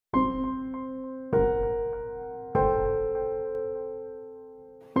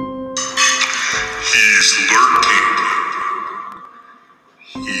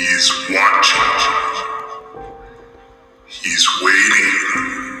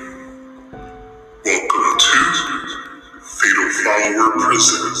Follower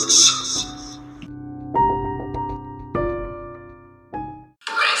presents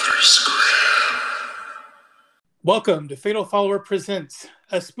Brothers Grimm. Welcome to Fatal Follower Presents,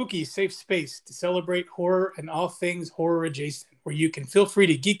 a spooky, safe space to celebrate horror and all things horror adjacent, where you can feel free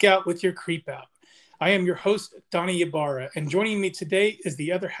to geek out with your creep out. I am your host, Donnie Ibarra, and joining me today is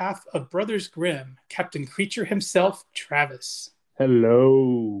the other half of Brothers Grimm, Captain Creature himself, Travis.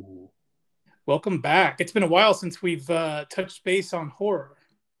 Hello. Welcome back. It's been a while since we've touched base on horror.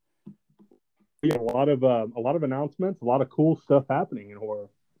 Yeah, a lot of announcements, a lot of cool stuff happening in horror.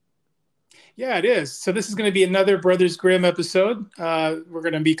 Yeah, it is. So this is going to be another Brothers Grimm episode. We're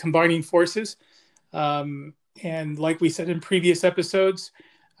going to be combining forces. And like we said in previous episodes,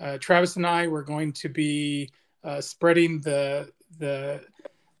 Travis and I were going to be spreading the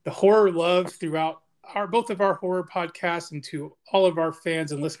horror love throughout both of our horror podcasts and to all of our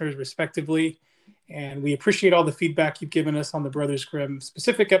fans and listeners respectively. And we appreciate all the feedback you've given us on the Brothers Grimm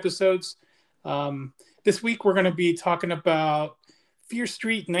specific episodes. This week we're going to be talking about Fear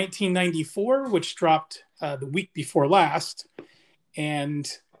Street 1994, which dropped the week before last.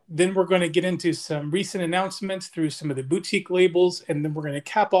 And then we're going to get into some recent announcements through some of the boutique labels. And then we're going to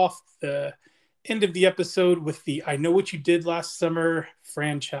cap off the end of the episode with the I Know What You Did Last Summer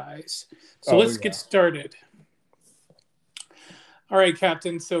franchise. So let's get started. All right,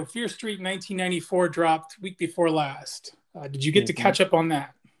 Captain. So Fear Street 1994 dropped week before last. Did you get to catch up on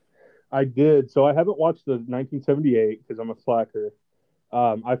that? I did. So I haven't watched the 1978 because I'm a slacker.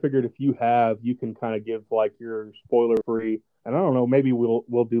 I figured if you have, you can kind of give like your spoiler free. And I don't know, maybe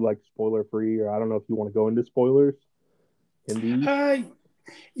we'll do like spoiler free, or I don't know if you want to go into spoilers.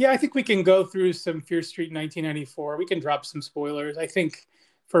 Yeah, I think we can go through some Fear Street 1994. We can drop some spoilers. I think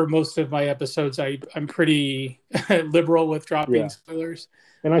for most of my episodes, I'm pretty liberal with dropping spoilers.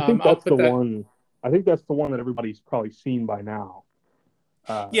 And I think that's the one. I think that's the one that everybody's probably seen by now.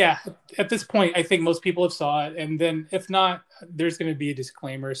 Yeah, at this point, I think most people have saw it, and then if not, there's going to be a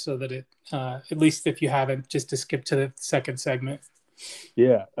disclaimer so that it, at least if you haven't, just to skip to the second segment.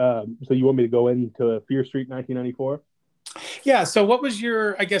 Yeah. So you want me to go into Fear Street 1994? Yeah. So what was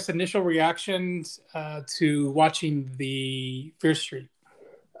your, I guess, initial reactions to watching the Fear Street?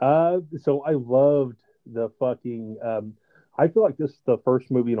 So I loved the fucking. I feel like this is the first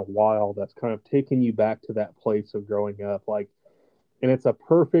movie in a while that's kind of taken you back to that place of growing up, like. And it's a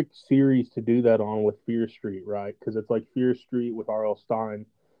perfect series to do that on with Fear Street, right? Because it's like Fear Street with R.L. Stine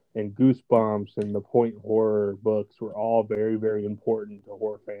and Goosebumps and the Point Horror books were all very, very important to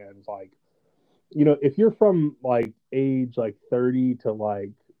horror fans. Like, you know, if you're from like age like 30 to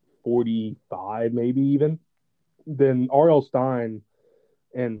like 45, maybe even, then R.L. Stine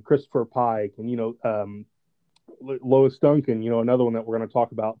and Christopher Pike and, Lois Duncan, another one that we're going to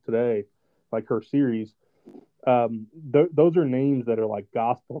talk about today, like her series. Those are names that are like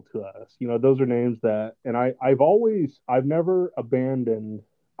gospel to us. Those are names that, and I've never abandoned.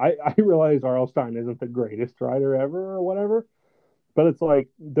 I realize R.L. Stine isn't the greatest writer ever or whatever, but it's like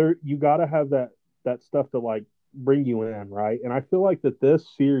you got to have that stuff to like bring you in, right? And I feel like that this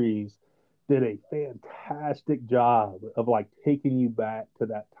series did a fantastic job of like taking you back to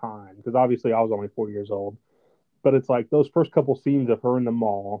that time, because obviously I was only 4 years old, but it's like those first couple scenes of her in the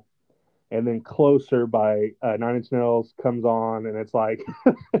mall. And then Closer by Nine Inch Nails comes on, and it's like,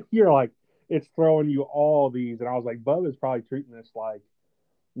 you're like, it's throwing you all these. And I was like, Bub is probably treating this like,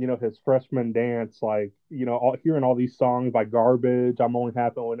 his freshman dance, like, hearing all these songs by Garbage, I'm Only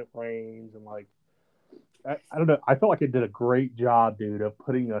Happy When It Rains. And like, I don't know. I felt like it did a great job, dude, of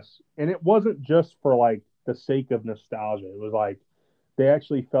putting us, and it wasn't just for like the sake of nostalgia. It was like, I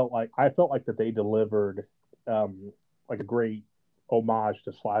felt like that they delivered like a great homage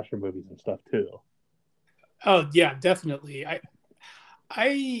to slasher movies and stuff too. Oh yeah, definitely. I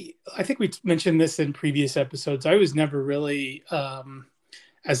think we mentioned this in previous episodes. I was never really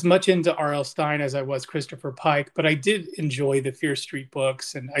as much into R.L. Stine as I was Christopher Pike, but I did enjoy the Fear Street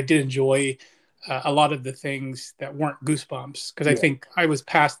books, and I did enjoy a lot of the things that weren't Goosebumps, because I think I was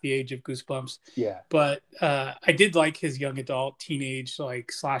past the age of Goosebumps. Yeah. But I did like his young adult, teenage,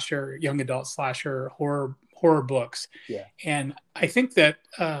 like slasher, young adult slasher horror books. Yeah. And I think that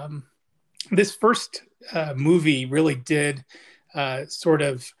this first movie really did sort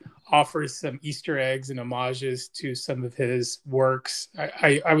of offer some Easter eggs and homages to some of his works.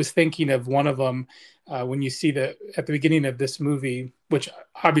 I was thinking of one of them when you see at the beginning of this movie, which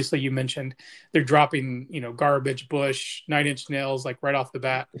obviously you mentioned, they're dropping, Garbage, Bush, Nine Inch Nails, like right off the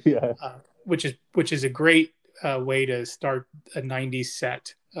bat, which is a great way to start a 90s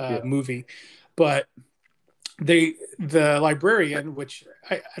set movie. But the librarian, which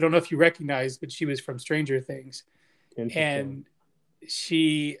I don't know if you recognize, but she was from Stranger Things. And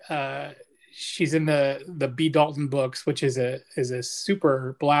she's in the B. Dalton books, which is a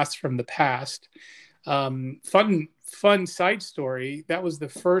super blast from the past. Fun side story. That was the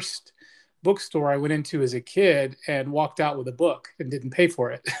first bookstore I went into as a kid and walked out with a book and didn't pay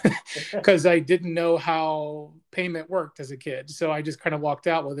for it because I didn't know how payment worked as a kid. So I just kind of walked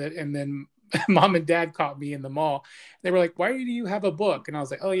out with it. And then mom and dad caught me in the mall. They were like, "Why do you have a book?" And I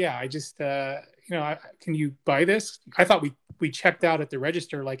was like, "Oh yeah, I just, can you buy this?" I thought we checked out at the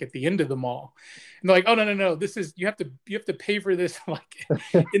register, like at the end of the mall. And they're like, "Oh, no. This is, you have to pay for this like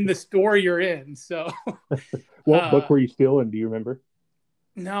in the store you're in." So What book were you stealing? Do you remember?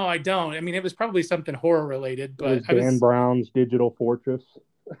 no, I don't. I mean, it was probably something horror related, It was but I Dan was, Brown's Digital Fortress.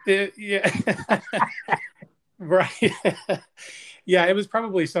 yeah, right. Yeah, it was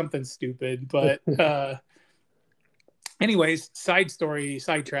probably something stupid, but anyways, side story,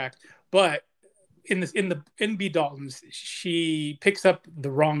 sidetrack. But in B. Dalton's, she picks up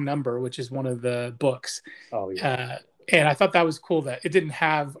the wrong number, which is one of the books. Oh yeah. And I thought that was cool that it didn't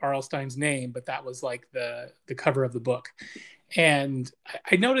have R.L. Stein's name, but that was like the cover of the book. And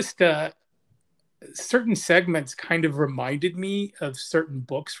I noticed certain segments kind of reminded me of certain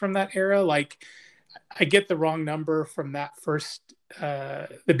books from that era. Like I get the wrong number from that first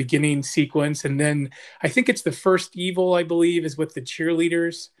the beginning sequence, and then I think it's the first evil, I believe, is with the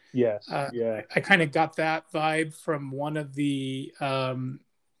cheerleaders. Yes. Yeah. I kind of got that vibe from one of the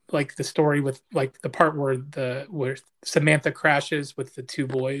like the story with like the part where Samantha crashes with the two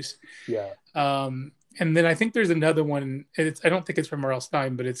boys. Yeah. And then I think there's another one. I don't think it's from R.L.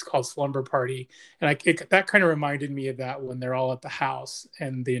 Stein, but it's called Slumber Party, and that kind of reminded me of that when they're all at the house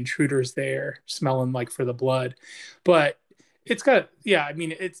and the intruder's there smelling like for the blood. But it's got, yeah, I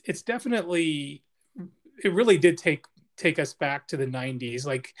mean, it's definitely, it really did take us back to the 90s.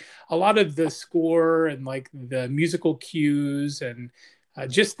 Like a lot of the score and like the musical cues and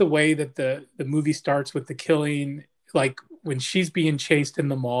just the way that the movie starts with the killing, like when she's being chased in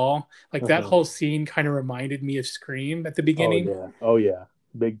the mall, like that whole scene kind of reminded me of Scream at the beginning. Oh yeah,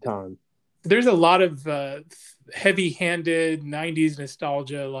 big time. There's a lot of heavy-handed 90s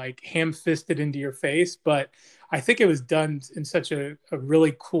nostalgia, like ham-fisted into your face, but I think it was done in such a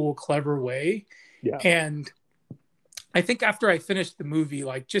really cool, clever way. Yeah. And I think after I finished the movie,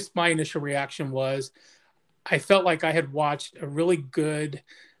 like just my initial reaction was I felt like I had watched a really good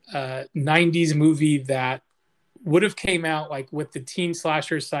 90s movie that would have came out like with the teen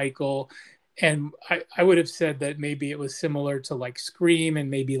slasher cycle. And I would have said that maybe it was similar to like Scream and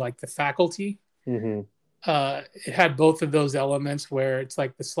maybe like The Faculty. Mm-hmm. It had both of those elements where it's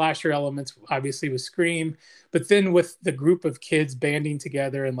like the slasher elements, obviously with Scream, but then with the group of kids banding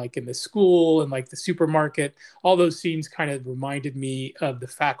together and like in the school and like the supermarket, all those scenes kind of reminded me of The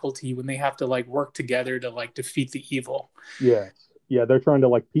Faculty when they have to like work together to like defeat the evil. Yeah. Yeah. They're trying to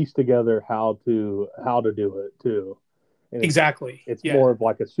like piece together how to do it too. And Exactly. It's more of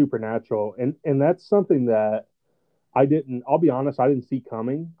like a supernatural. And that's something that I'll be honest, I didn't see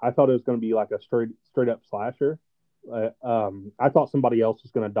coming. I thought it was going to be like a straight up slasher. I thought somebody else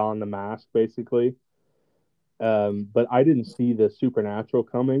was going to don the mask basically. But I didn't see the supernatural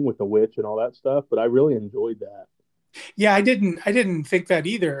coming with the witch and all that stuff, but I really enjoyed that. Yeah, I didn't think that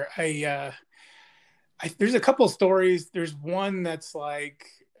either. There's a couple of stories. There's one that's like,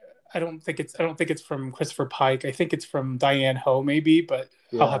 I don't think it's from Christopher Pike. I think it's from Diane Ho maybe, but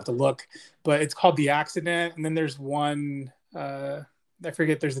Yeah. I'll have to look. But it's called The Accident. And then there's one, I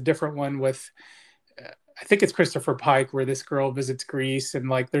forget, there's a different one with, I think it's Christopher Pike, where this girl visits Greece and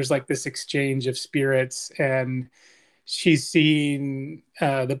like there's like this exchange of spirits and she's seeing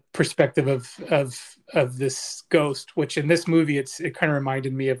the perspective of this ghost, which in this movie it kind of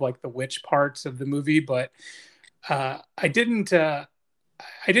reminded me of like the witch parts of the movie, but I didn't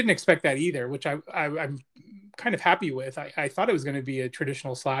expect that either, which I'm kind of happy with. I thought it was going to be a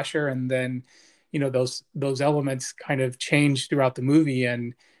traditional slasher, and then those elements kind of change throughout the movie,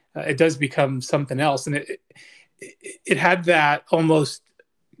 and it does become something else. And it had that almost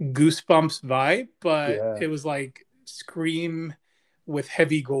Goosebumps vibe, but it was like Scream with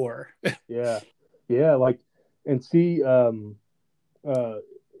heavy gore. Yeah, like, and see, I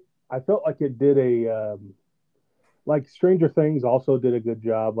felt like it did like Stranger Things also did a good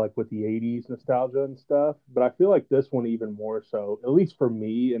job, like with the 80s nostalgia and stuff, but I feel like this one even more so, at least for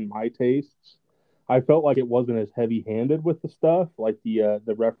me and my tastes. I felt like it wasn't as heavy-handed with the stuff, like the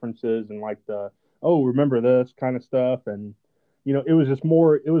references and like the, oh, remember this kind of stuff. And it was just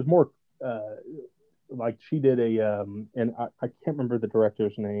more, like she did and I can't remember the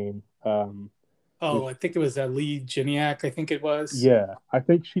director's name. I think it was Lee Jiniak. I think it was. Yeah, I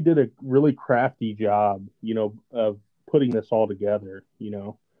think she did a really crafty job, of putting this all together, you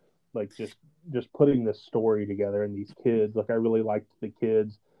know, like just putting this story together and these kids. Like I really liked the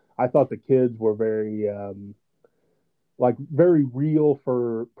kids. I thought the kids were very like very real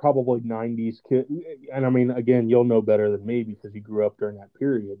for probably 90s kid. And I mean, again, you'll know better than me because you grew up during that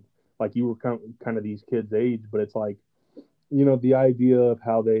period. Like you were kind of these kids' age, but it's like, you know, the idea of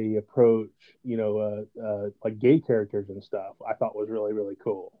how they approach, you know, like gay characters and stuff, I thought was really, really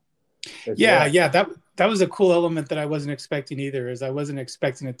cool as Yeah, well. yeah, that was a cool element that I wasn't expecting either. Is I wasn't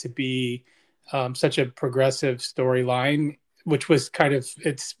expecting it to be such a progressive storyline, which was kind of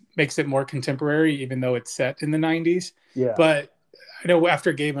it's makes it more contemporary, even though it's set in the '90s. Yeah. But I know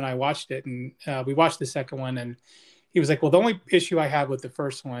after Gabe and I watched it, and we watched the second one, and he was like, "Well, the only issue I have with the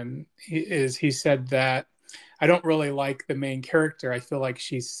first one is he said that I don't really like the main character. I feel like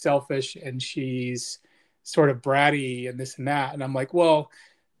she's selfish and she's sort of bratty and this and that." And I'm like, well,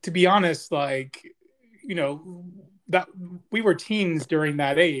 to be honest, like, you know, that we were teens during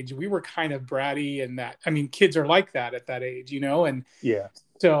that age. We were kind of bratty and that, I mean, kids are like that at that age, you know? And Yeah.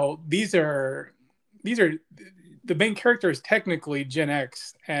 so these are the main character is technically Gen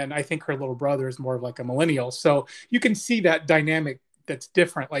X, and I think her little brother is more of like a millennial. So you can see that dynamic that's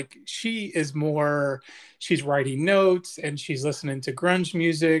different. Like she is more, she's writing notes and she's listening to grunge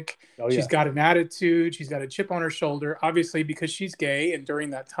music. Oh She's yeah. got an attitude. She's got a chip on her shoulder, obviously because she's gay. And during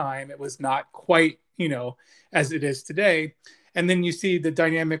that time, it was not quite, you know, as it is today. And then you see the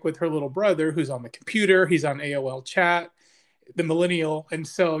dynamic with her little brother who's on the computer. He's on AOL chat, the millennial, and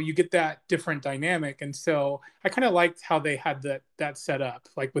so you get that different dynamic. And so I kind of liked how they had that set up,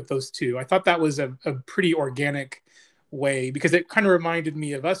 like with those two. I thought that was a pretty organic way because it kind of reminded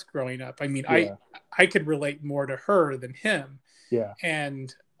me of us growing up. I mean, Yeah. I could relate more to her than him. Yeah.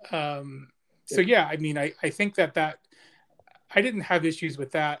 And so yeah, I mean, I think that I didn't have issues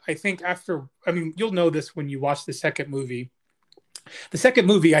with that. I think after, I mean, you'll know this when you watch the second movie. The second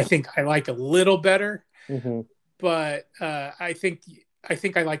movie I think I like a little better, Hmm. but I think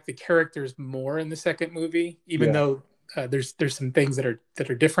I like the characters more in the second movie, even Yeah. though there's some things that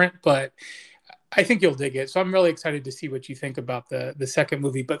are different. But I think you'll dig it. So I'm really excited to see what you think about the second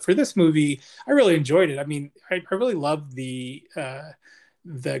movie. But for this movie, I really enjoyed it. I mean, I really loved the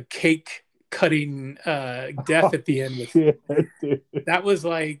cake cutting death Oh, at the end with shit, dude. that was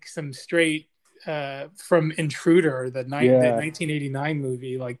like some straight from Intruder, the Yeah. 1989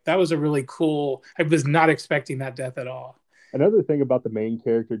 movie. Like that was a really cool. I was not expecting that death at all. Another thing about the main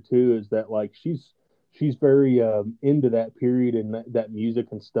character too is that like she's very into that period and that music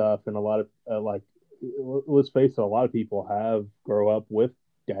and stuff, and a lot of like let's face it, a lot of people have grow up with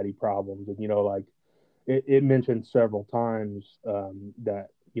daddy problems, and you know like it mentioned several times that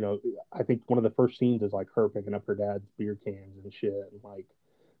you know I think one of the first scenes is like her picking up her dad's beer cans and shit, and like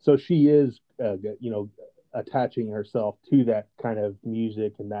so she is you know attaching herself to that kind of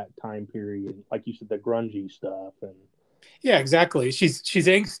music and that time period, like you said, the grungy stuff and Yeah, exactly. She's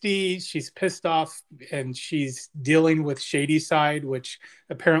angsty, she's pissed off, and she's dealing with Shady Side, which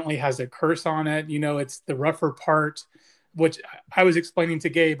apparently has a curse on it. You know, it's the rougher part, which I was explaining to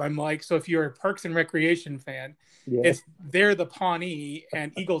Gabe. I'm like, so if you're a Parks and Recreation fan, yeah. it's they're the Pawnee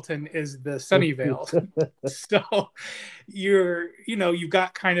and Eagleton is the Sunnyvale. So you know, you've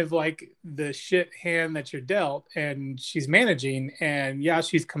got kind of like the shit hand that you're dealt, and she's managing, and yeah,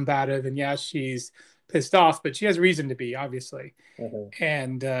 she's combative, and yeah, she's pissed off, but she has reason to be, obviously. Uh-huh.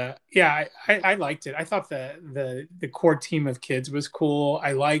 And yeah, I liked it. I thought the core team of kids was cool.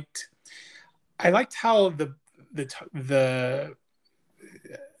 I liked how the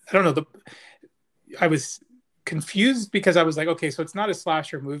I don't know the I was confused because I was like, okay, so it's not a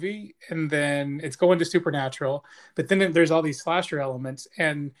slasher movie, and then it's going to supernatural, but then there's all these slasher elements,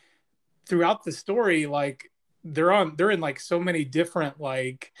 and throughout the story, like they're in like so many different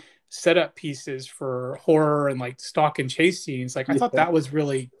like setup pieces for horror and like stalk and chase scenes. Like I thought Yeah. that was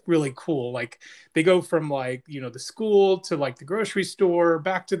really cool. Like they go from like, you know, the school to like the grocery store,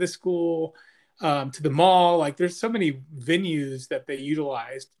 back to the school, to the mall. Like there's so many venues that they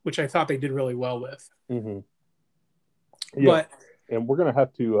utilized, which I thought they did really well with. Hmm. Yeah. But And we're gonna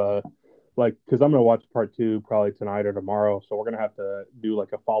have to like because I'm gonna watch part two probably tonight or tomorrow, so we're gonna have to do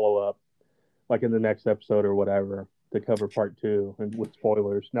like a follow up like in the next episode or whatever to cover part two and with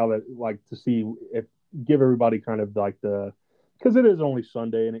spoilers. Now that like to see if give everybody kind of like the because it is only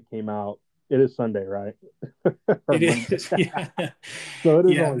Sunday and it came out. It is Sunday, right? Or it Monday. is, yeah, So it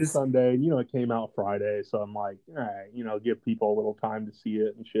is yeah. only This Sunday, and you know it came out Friday. So I'm like, all right, you know, give people a little time to see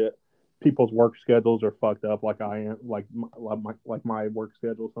it and shit. People's work schedules are fucked up, like I am, like my work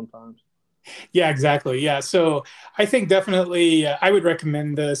schedule sometimes. Yeah, exactly. Yeah. So I think definitely I would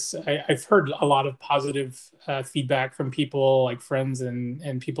recommend this. I've heard a lot of positive feedback from people like friends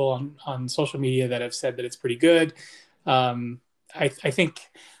and people on social media that have said that it's pretty good. Um, I think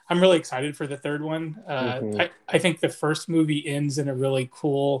I'm really excited for the third one. Hmm. I think the first movie ends in a really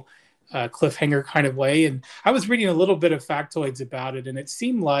cool cliffhanger kind of way. And I was reading a little bit of factoids about it, and it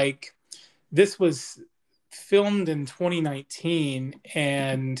seemed like this was filmed in 2019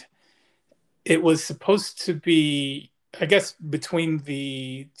 and it was supposed to be, I guess, between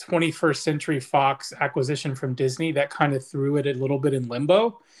the 21st Century Fox acquisition from Disney that kind of threw it a little bit in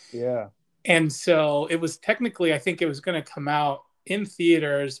limbo. Yeah. And so it was technically, I think it was going to come out in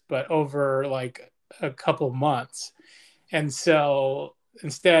theaters, but over like a couple months. And so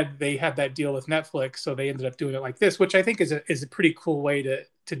instead, they had that deal with Netflix, so they ended up doing it like this, which I think is a pretty cool way to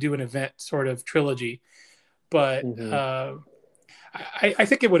do an event sort of trilogy. But Hmm. I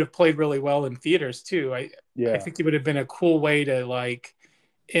think it would have played really well in theaters too. I Yeah. think it would have been a cool way to like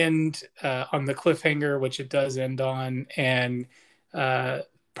end on the cliffhanger, which it does end on, and uh,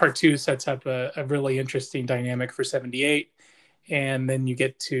 part two sets up a really interesting dynamic for 78, and then you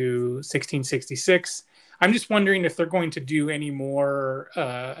get to 1666. I'm just wondering if they're going to do any more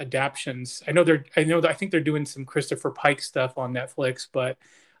adaptions. I think they're doing some Christopher Pike stuff on Netflix, but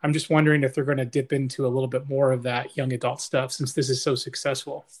I'm just wondering if they're going to dip into a little bit more of that young adult stuff since this is so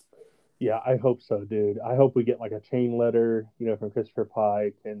successful. Yeah, I hope so, dude. I hope we get like a chain letter, from Christopher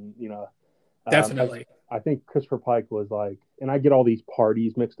Pike, and I Definitely. I think Christopher Pike was like, and I get all these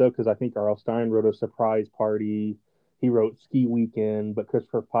parties mixed up because I think R.L. Stein wrote a surprise party. He wrote Ski Weekend, but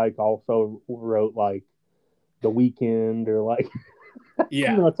Christopher Pike also wrote like the weekend or like,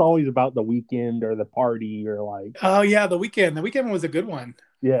 Yeah. it's always about the weekend or the party or like, Oh yeah, the weekend. The weekend was a good one.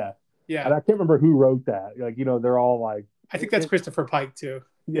 yeah. And Yeah. I can't remember who wrote that. Like, they're all like, I think that's Christopher Pike too.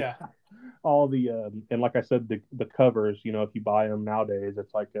 yeah, Yeah. all the and like I said, the covers, if you buy them nowadays,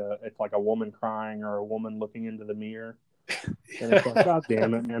 it's like a woman crying or a woman looking into the mirror, and it's like, God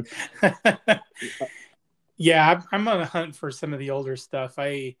damn it, man. Yeah, I'm on a hunt for some of the older stuff.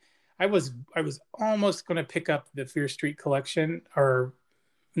 I was almost going to pick up the Fear Street collection, or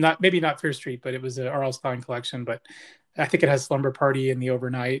not, maybe not Fear Street, but it was a R.L. Stein collection. But I think it has Slumber Party and the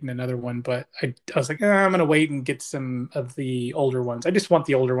Overnight and another one. But I was like, I'm going to wait and get some of the older ones. I just want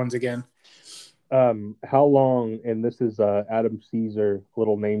the older ones again. How long? And this is Adam Caesar,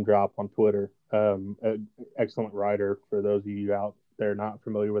 little name drop on Twitter. Excellent writer for those of you out there not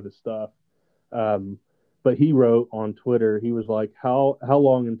familiar with his stuff. Um, but he wrote on Twitter, he was like, how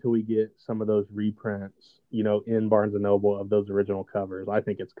long until we get some of those reprints, in Barnes and Noble of those original covers? I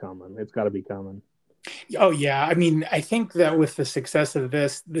think it's coming. It's got to be coming. Oh yeah, I mean, I think that with the success of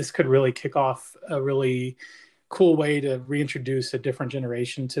this could really kick off a really cool way to reintroduce a different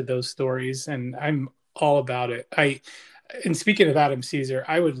generation to those stories, and I'm all about it. And speaking of Adam Caesar,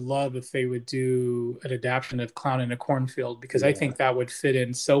 I would love if they would do an adaptation of Clown in a Cornfield because I Yeah. think that would fit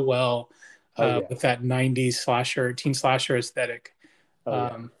in so well Oh yeah. with that '90s slasher, teen slasher aesthetic. Oh yeah.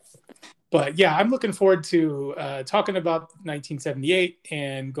 Um, but yeah, I'm looking forward to talking about 1978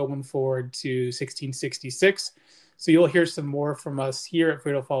 and going forward to 1666. So you'll hear some more from us here at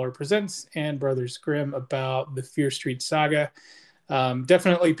Fatal Follower Presents and Brothers Grimm about the Fear Street saga.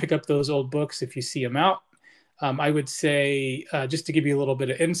 Definitely pick up those old books if you see them out. I would say, just to give you a little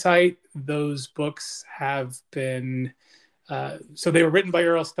bit of insight, those books have been so they were written by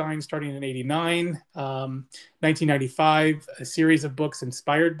Earl Stein starting in 89. 1995, a series of books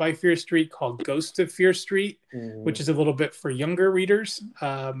inspired by Fear Street called Ghosts of Fear Street, Mm-hmm. which is a little bit for younger readers.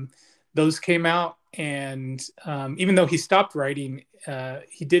 Those came out, and even though he stopped writing,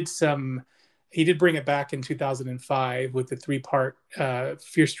 he did bring it back in 2005 with the three-part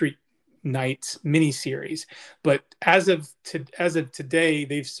Fear Street Nights miniseries. But as of today,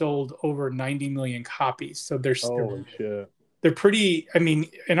 they've sold over 90 million copies. So Holy shit. they're pretty. I mean,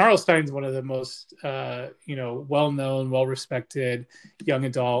 and R.L. Stein's one of the most well-known, well-respected young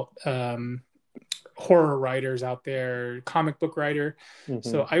adult horror writers out there, comic book writer. Mm-hmm.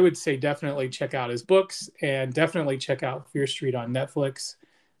 So I would say definitely check out his books and definitely check out Fear Street on Netflix.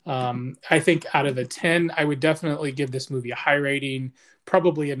 I think out of a 10, I would definitely give this movie a high rating,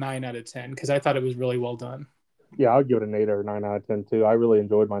 probably a 9 out of 10, because I thought it was really well done. Yeah, I'll give it an 8 or 9 out of 10 too. I really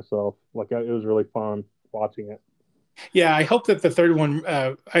enjoyed myself. Like, it was really fun watching it. Yeah, I hope that the third one.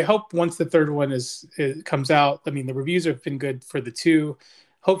 I hope once the third one comes out. I mean, the reviews have been good for the two.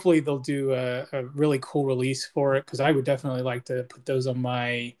 Hopefully, they'll do a really cool release for it because I would definitely like to put those on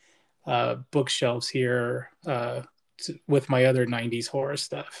my bookshelves here with my other '90s horror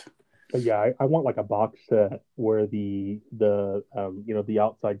stuff. Yeah, I want like a box set where the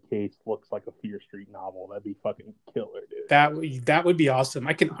outside case looks like a Fear Street novel. That'd be fucking killer, That would be awesome.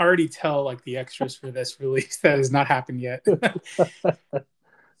 I can already tell like the extras for this release that has not happened yet. dude.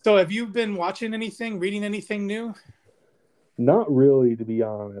 So have you been watching anything, reading anything new? Not really, to be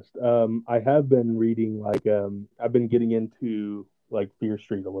honest. I have been reading I've been getting into like Fear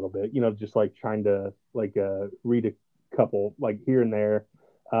Street a little bit, just like trying to read a couple like here and there.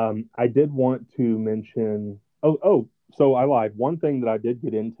 I did want to mention so I lied. One thing that I did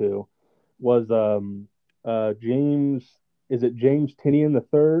get into was James, is it James Tinian the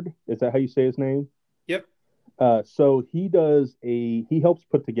third? Is that how you say his name? Yep. So he helps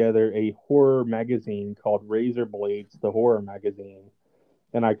put together a horror magazine called Razor Blades, the horror magazine,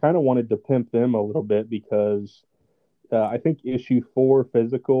 and I kind of wanted to pimp them a little bit because I think issue 4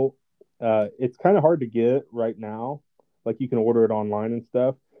 physical, it's kind of hard to get right now. Like you can order it online and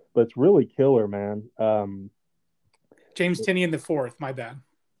stuff, but it's really killer, man. James Tinian the fourth. My bad.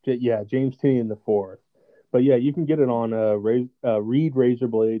 Yeah, James Tinian the fourth. But yeah, you can get it on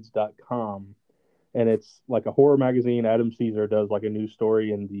readrazorblades.com, and it's like a horror magazine. Adam Caesar does like a new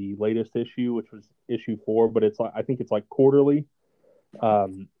story in the latest issue, which was issue 4, but it's like I think it's like quarterly.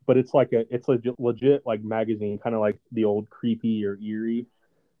 But it's legit like magazine, kind of like the old Creepy or Eerie.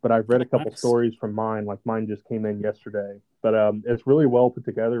 But I've read a couple Nice. stories from mine, like mine just came in yesterday. But it's really well put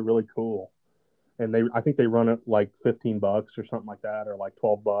together, really cool. And I think they run it like $15 or something like that, or like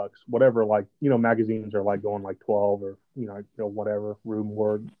 $12, whatever. Like magazines are like going like 12 or whatever room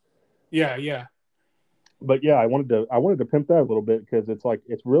word. Yeah, yeah. But yeah, I wanted to pimp that a little bit because it's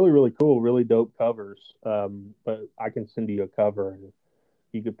really really cool, really dope covers. But I can send you a cover and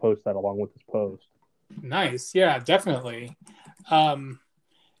you could post that along with this post. Nice. Yeah, definitely. Um,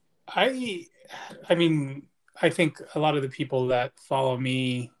 I I mean, I think a lot of the people that follow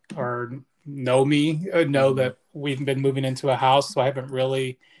me or know me know that we've been moving into a house, so I haven't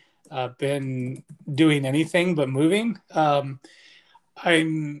really been doing anything but moving. I'm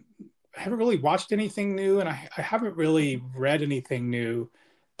I haven't really watched anything new, and I haven't really read anything new.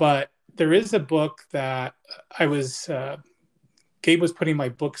 But there is a book that I was Gabe was putting my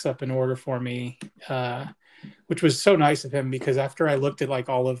books up in order for me, uh, which was so nice of him because after I looked at like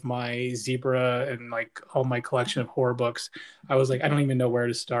all of my Zebra and like all my collection of horror books, I was like, I don't even know where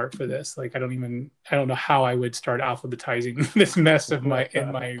to start for this. Like, I don't know how I would start alphabetizing this mess of my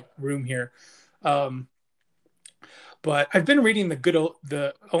in my room here. Um, but I've been reading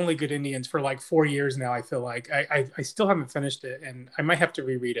the Only Good Indians for like 4 years now. I feel like I still haven't finished it, and I might have to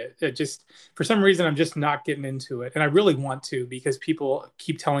reread it. It just for some reason I'm just not getting into it, and I really want to because people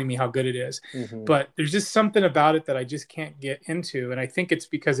keep telling me how good it is. Mm-hmm. But there's just something about it that I just can't get into, and I think it's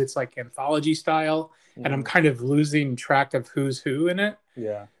because it's like anthology style, and I'm kind of losing track of who's who in it.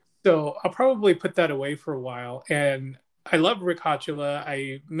 Yeah. So I'll probably put that away for a while. And I love Rick Hotchula.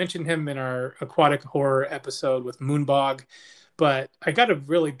 I mentioned him in our aquatic horror episode with Moonbog, but I got a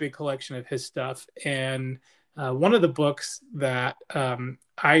really big collection of his stuff. And one of the books that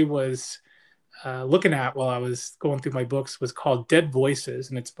I was looking at while I was going through my books was called Dead Voices,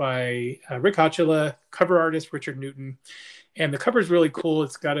 and it's by Rick Hotchula, cover artist Richard Newton, and the cover is really cool.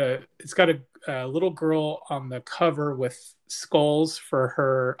 It's got a little girl on the cover with skulls for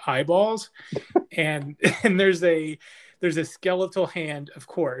her eyeballs, and and there's a skeletal hand, of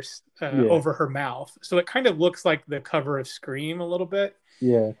course, over her mouth. So it kind of looks like the cover of Scream a little bit.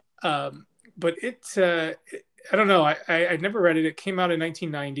 Yeah. But I don't know. I never read it. It came out in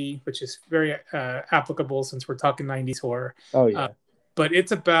 1990, which is very applicable since we're talking 90s horror. Oh yeah. But it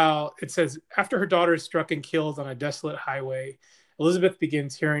says, after her daughter is struck and killed on a desolate highway, Elizabeth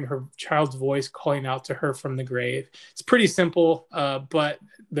begins hearing her child's voice calling out to her from the grave. It's pretty simple, but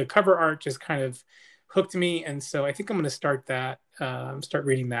the cover art just kind of hooked me. And so I think I'm going to start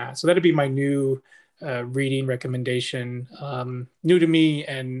reading that. So that'd be my new reading recommendation, new to me,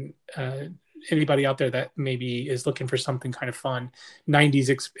 and anybody out there that maybe is looking for something kind of fun,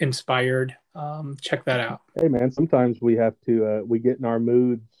 90s inspired. Check that out. Hey man, sometimes we have to we get in our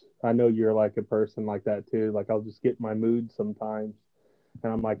moods. I know you're like a person like that too. Like I'll just get in my mood sometimes,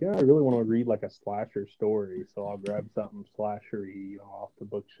 and I'm like, yeah, I really want to read like a slasher story, so I'll grab something slashery, off the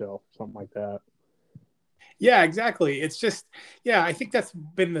bookshelf, something like that. Yeah, exactly. It's just, yeah, I think that's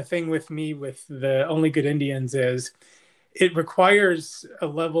been the thing with me with the Only Good Indians is it requires a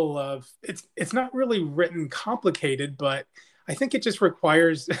level of it's not really written complicated, but I think it just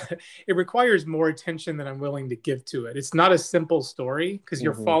requires it requires more attention than I'm willing to give to it. It's not a simple story because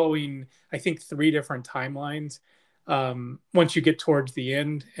you're following, I think, 3 different timelines once you get towards the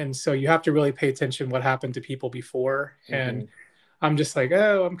end, and so you have to really pay attention what happened to people before. And I'm just like,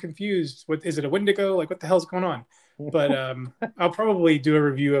 oh, I'm confused. What is it? A Wendigo? Like, what the hell's going on? But I'll probably do a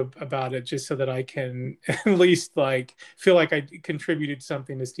review about it just so that I can at least like feel like I contributed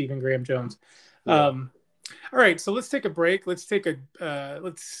something to Stephen Graham Jones. Yeah. All right, so let's take a break. Let's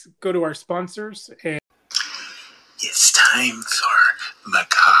go to our sponsors. And It's time for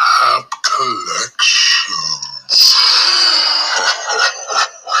Macabre Collections.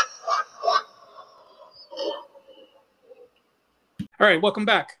 all right, welcome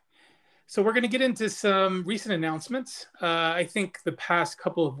back. So we're going to get into some recent announcements. I think the past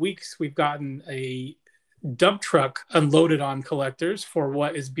couple of weeks we've gotten a dump truck unloaded on collectors for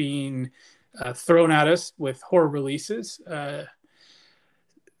what is being thrown at us with horror releases.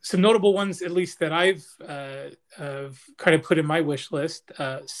 Some notable ones, at least that I've kind of put in my wish list.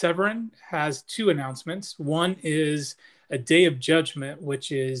 Severin has two announcements. One is A Day of Judgment,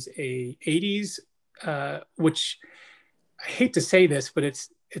 which is a 80s, which I hate to say this, but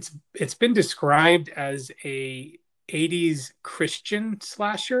it's been described as a 80s Christian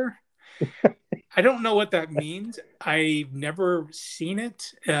slasher. I don't know what that means. I've never seen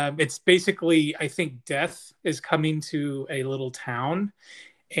it. It's basically, I think death is coming to a little town.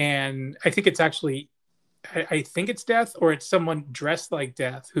 And I think it's actually, I think it's death, or it's someone dressed like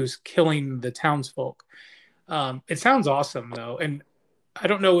death who's killing the townsfolk. It sounds awesome though. And I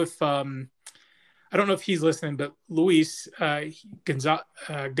don't know if he's listening, but Luis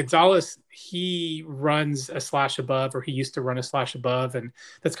Gonzalez, he runs a Slash Above, or he used to run a Slash Above, and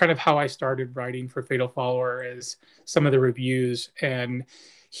that's kind of how I started writing for Fatal Follower, is some of the reviews. And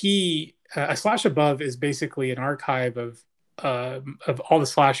a Slash Above is basically an archive of all the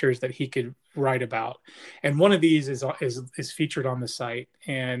slashers that he could write about, and one of these is featured on the site,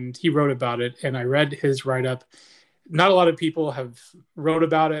 and he wrote about it, and I read his write up. Not a lot of people have wrote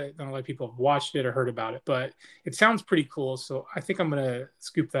about it. Not a lot of people have watched it or heard about it, but it sounds pretty cool. So I think I'm going to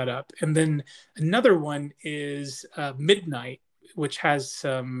scoop that up. And then another one is Midnight, which has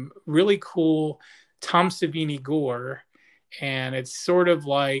some really cool Tom Savini gore. And it's sort of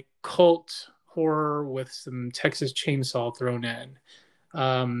like cult horror with some Texas Chainsaw thrown in.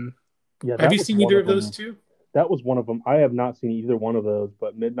 Have you seen either of those two? That was one of them. I have not seen either one of those,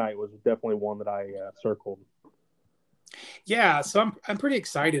 but Midnight was definitely one that I circled. Yeah, so I'm pretty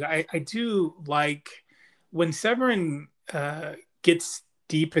excited. I do like when Severin gets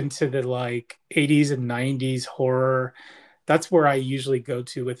deep into the like 80s and 90s horror. That's where I usually go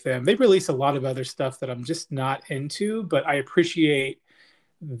to with them. They release a lot of other stuff that I'm just not into, but I appreciate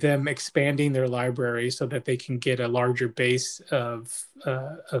them expanding their library so that they can get a larger base of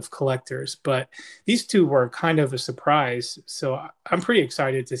collectors. But these two were kind of a surprise, so I'm pretty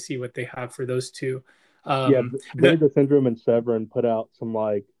excited to see what they have for those two. Vinegar Syndrome and Severin put out some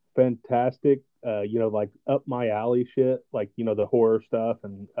like fantastic, like up my alley shit, like the horror stuff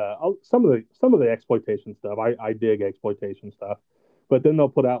and some of the exploitation stuff. I dig exploitation stuff, but then they'll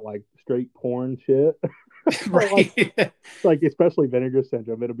put out like straight porn shit. Right. like especially Vinegar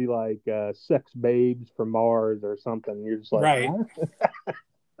Syndrome, it'll be like sex babes from Mars or something. You're just like, right.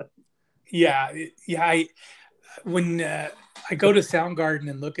 Huh? yeah. When I go to Soundgarden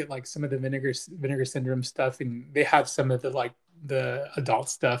and look at like some of the Vinegar Syndrome stuff, and they have some of the adult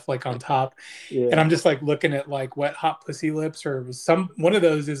stuff like on top, and I'm just like looking at like Wet Hot Pussy Lips, or one of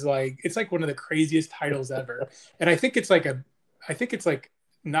those is like, it's like one of the craziest titles ever. And I think it's like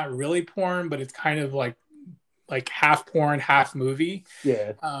not really porn, but it's kind of like half porn, half movie.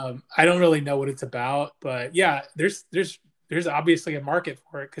 Yeah. I don't really know what it's about, but yeah, there's obviously a market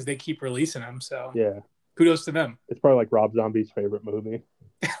for it because they keep releasing them. So yeah. Kudos to them. It's probably like Rob Zombie's favorite movie.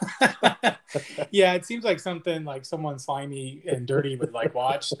 Yeah, it seems like something like someone slimy and dirty would like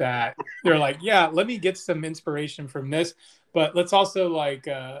watch that. They're like, yeah, let me get some inspiration from this, but let's also like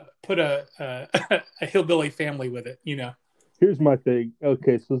put a hillbilly family with it, Here's my thing.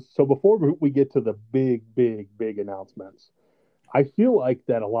 Okay, so before we get to the big announcements, I feel like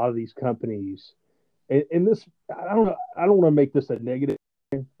that a lot of these companies, and this, I don't want to make this a negative,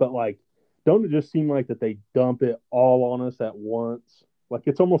 but like, don't it just seem like that they dump it all on us at once? Like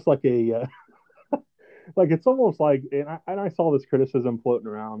it's almost like and I saw this criticism floating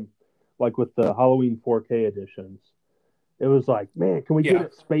around, like with the Halloween 4K editions. It was like, man, can we get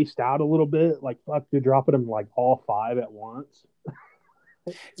it spaced out a little bit? Like, fuck, you're dropping them like all 5 at once.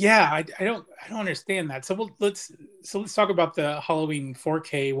 Yeah, I don't understand that. So let's talk about the Halloween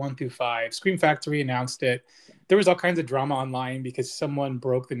 4K 1 through 5. Scream Factory announced it. There was all kinds of drama online because someone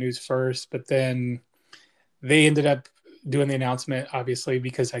broke the news first, but then they ended up doing the announcement, obviously,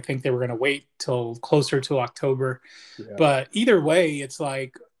 because I think they were going to wait till closer to October. Yeah. But either way, it's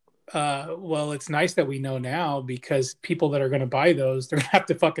like Well, it's nice that we know now, because people that are going to buy those, they're going to have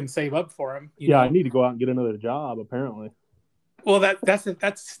to fucking save up for them. Yeah, I need to go out and get another job, apparently. Well, that's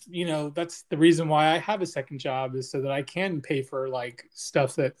that's the reason why I have a second job, is so that I can pay for like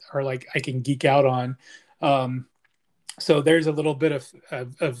stuff that are like I can geek out on. Um, so there's a little bit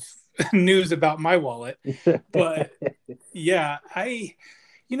of news about my wallet, but yeah, I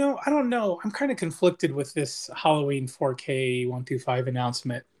don't know. I'm kind of conflicted with this Halloween 4K 125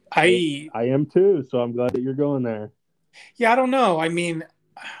 announcement. I am too, so I'm glad that you're going there. Yeah, I don't know. I mean,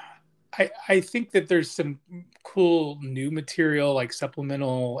 I think that there's some cool new material, like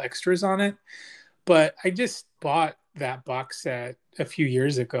supplemental extras on it, but I just bought that box set a few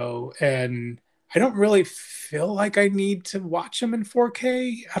years ago, and I don't really feel like I need to watch them in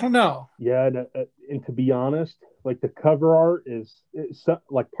 4K. I don't know. Yeah, and to be honest, like the cover art is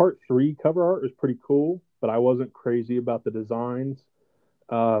like part three cover art is pretty cool, but I wasn't crazy about the designs.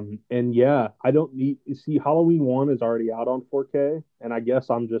 And yeah, I don't need you see Halloween 1 is already out on 4K, and I guess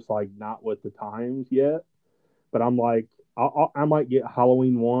I'm just like not with the times yet. But I'm like, I might get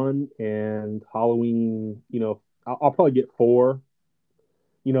Halloween 1 and Halloween, I'll probably get 4,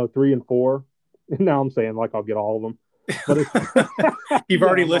 3 and 4. Now I'm saying like I'll get all of them. But You've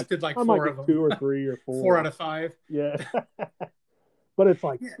already listed like I four might of get them. 2 or 3 or 4. 4 out of 5. Yeah. But it's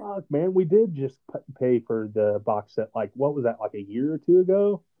like, fuck, man, we did just pay for the box set. Like, what was that, like a year or two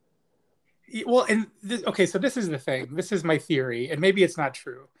ago? Well, and okay, so this is the thing. This is my theory, and maybe it's not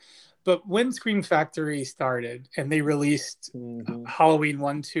true. But when Scream Factory started and they released Halloween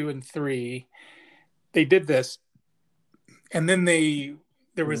 1, 2, and 3, they did this, and then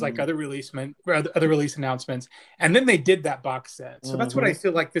there was like other release announcements, and then they did that box set. So that's what I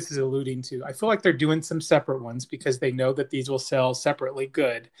feel like this is alluding to. I feel like they're doing some separate ones because they know that these will sell separately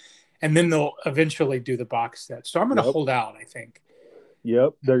good, and then they'll eventually do the box set. So I'm going to hold out, I think.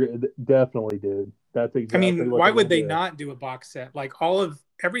 Yep, they're definitely, dude. That's exactly. I mean, why would they not do a box set? Like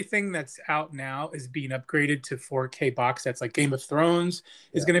everything that's out now is being upgraded to 4K box sets. Like Game of Thrones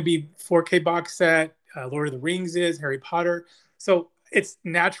is going to be 4K box set. Lord of the Rings is, Harry Potter. So it's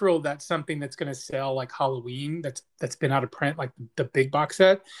natural that something that's going to sell like Halloween that's been out of print, like the big box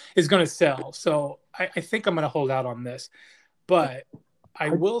set, is going to sell. So I think I'm going to hold out on this. But I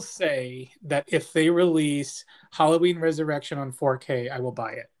will say that if they release Halloween Resurrection on 4K, I will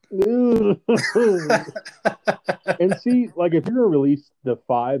buy it. And see, like if you're gonna release the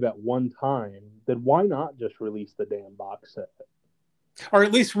 5 at one time, then why not just release the damn box set, or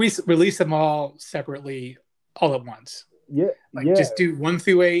at least release them all separately, all at once? Just do 1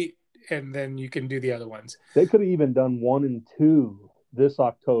 through 8, and then you can do the other ones. They could have even done 1 and 2 this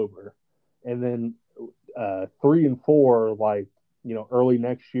October, and then 3 and 4 like early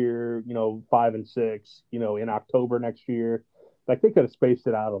next year. 5 and 6 in October next year. Like they could have spaced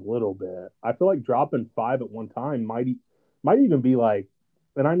it out a little bit. I feel like dropping 5 at one time might even be like,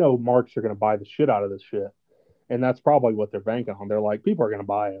 and I know marks are going to buy the shit out of this shit, and that's probably what they're banking on. They're like, people are going to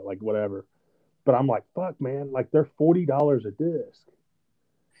buy it, like whatever. But I'm like, fuck, man, like they're $40 a disc.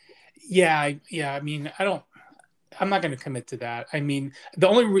 Yeah. I mean, I'm not going to commit to that. I mean, the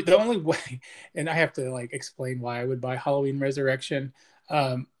only way, and I have to like explain why I would buy Halloween Resurrection.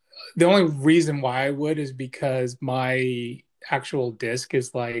 The only reason why I would is because my actual disc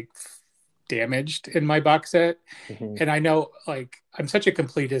is like damaged in my box set, and I know like I'm such a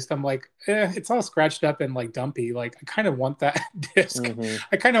completist. I'm like, it's all scratched up and like dumpy. Like I kind of want that disc.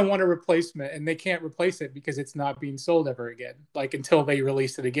 I kind of want a replacement, and they can't replace it because it's not being sold ever again. Like until they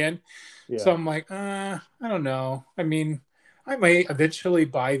release it again. Yeah. So I'm like, I don't know. I mean, I might eventually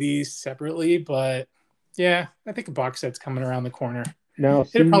buy these separately, but yeah, I think a box set's coming around the corner. Now,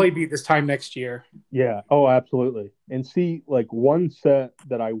 it'll probably be this time next year. Yeah. Oh, absolutely. And see, like one set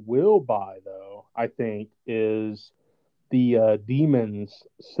that I will buy though, I think is the Demons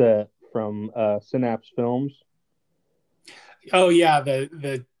set from Synapse Films. Oh yeah,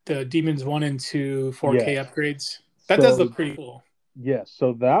 the Demons 1 and 2 4K upgrades. That does look pretty cool. Yes.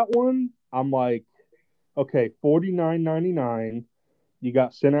 So that one, I'm like, okay, $49.99. You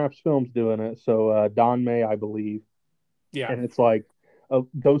got Synapse Films doing it. So Don May, I believe. Yeah. And it's like,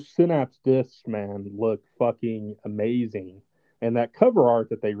 those Synapse discs, man, look fucking amazing. And that cover art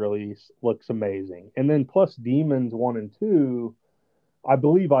that they release looks amazing. And then plus Demons 1 and 2, I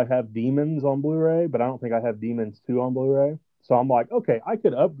believe I have Demons on Blu-ray, but I don't think I have Demons 2 on Blu-ray. So I'm like, okay, I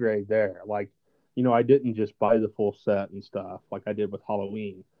could upgrade there. Like, I didn't just buy the full set and stuff like I did with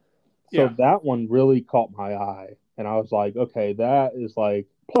Halloween. So that one really caught my eye. And I was like, okay, that is like,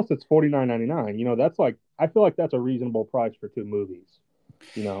 plus it's $49.99. That's like, I feel like that's a reasonable price for 2 movies.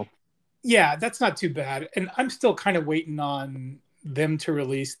 Yeah, that's not too bad. And I'm still kind of waiting on them to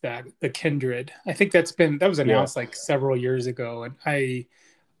release the Kindred. I think that was announced like several years ago, and I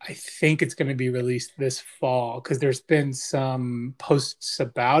think it's going to be released this fall because there's been some posts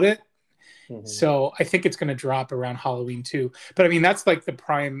about it. So I think it's going to drop around Halloween too. But I mean, that's like the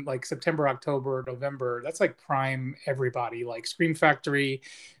prime, like September, October, November. That's like prime everybody. Like Scream Factory,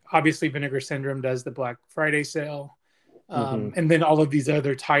 obviously Vinegar Syndrome does the Black Friday sale. And then all of these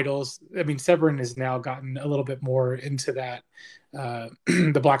other titles. I mean, Severin has now gotten a little bit more into that,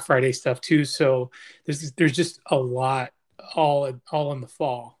 the Black Friday stuff too. So there's just a lot all in the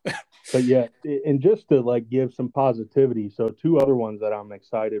fall. But yeah, and just to like give some positivity. So two other ones that I'm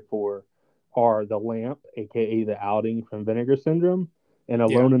excited for are The Lamp, aka The Outing from Vinegar Syndrome, and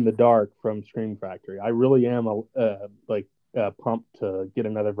Alone in the Dark from Scream Factory. I really am pumped to get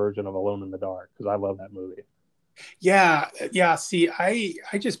another version of Alone in the Dark because I love that movie. Yeah. See, I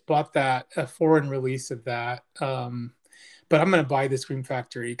just bought a foreign release of that, but I'm gonna buy the Scream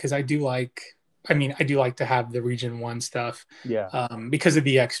Factory because I do like to have the Region 1 stuff. Yeah. Because of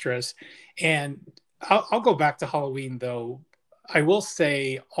the extras, and I'll go back to Halloween though. I will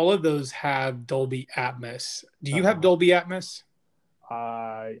say all of those have Dolby Atmos. Do you have Dolby Atmos?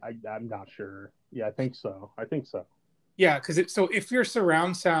 I'm not sure. Yeah, I think so. Yeah, because if your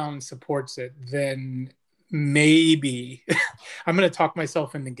surround sound supports it, then maybe I'm going to talk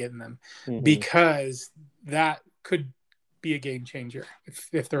myself into getting them because that could be a game changer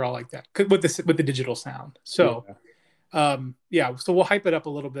if they're all like that with the digital sound. So, so we'll hype it up a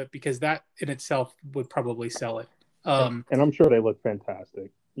little bit because that in itself would probably sell it. And I'm sure they look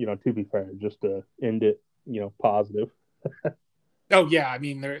fantastic, to be fair, just to end it, positive. Oh yeah. I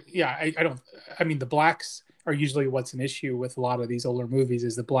mean, the blacks are usually what's an issue with a lot of these older movies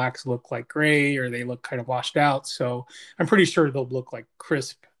is the blacks look like gray or they look kind of washed out. So I'm pretty sure they'll look like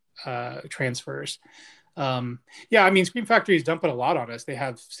crisp transfers. I mean, Scream Factory is dumping a lot on us. They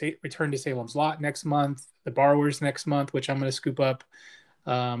have Return to Salem's Lot next month, The Borrowers next month, which I'm going to scoop up.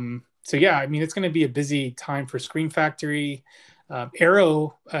 So yeah, I mean, it's going to be a busy time for Scream Factory.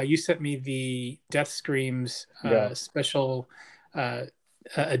 Arrow, you sent me the Death Screams special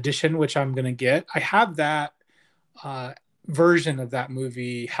edition, which I'm going to get. I have that version of that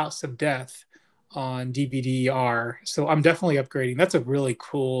movie, House of Death, on DVD-R. So I'm definitely upgrading. That's a really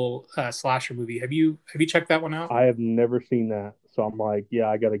cool slasher movie. Have you checked that one out? I have never seen that. So I'm like, yeah,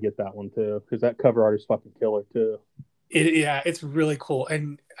 I got to get that one too because that cover art is fucking killer too. It's really cool,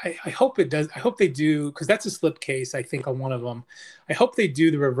 and I hope it does. I hope they do because that's a slipcase, I think, on one of them. I hope they do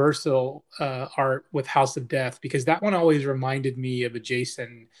the reversal art with House of Death because that one always reminded me of a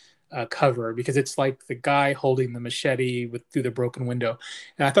Jason cover because it's like the guy holding the machete through the broken window,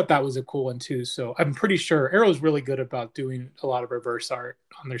 and I thought that was a cool one too. So I'm pretty sure Arrow's really good about doing a lot of reverse art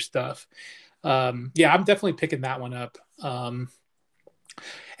on their stuff. I'm definitely picking that one up.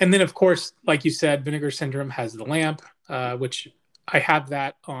 And then, of course, like you said, Vinegar Syndrome has The Lamp, which I have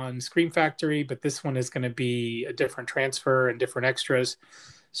that on Scream Factory, but this one is going to be a different transfer and different extras.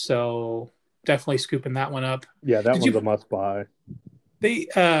 So definitely scooping that one up. Yeah, that one's a must buy. They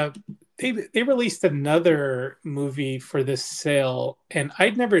released another movie for this sale, and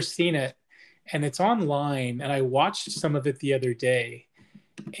I'd never seen it, and it's online, and I watched some of it the other day.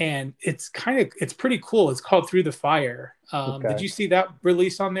 And it's pretty cool. It's called Through the Fire. Did you see that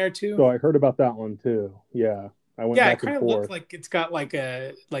release on there too? So I heard about that one too. Yeah. I went back it kind of looked like it's got like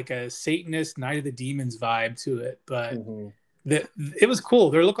a Satanist Night of the Demons vibe to it, but it was cool.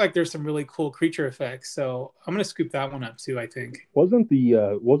 There looked like there's some really cool creature effects. So I'm gonna scoop that one up too, I think. Wasn't the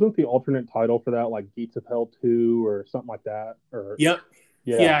alternate title for that like Gates of Hell 2 or something like that? Or Yep.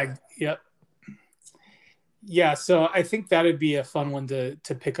 Yep. Yeah, so I think that'd be a fun one to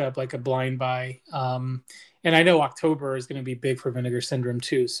pick up, like a blind buy. And I know October is going to be big for Vinegar Syndrome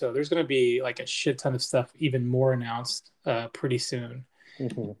too. So there's going to be like a shit ton of stuff even more announced pretty soon.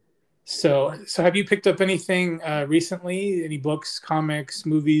 So have you picked up anything recently? Any books, comics,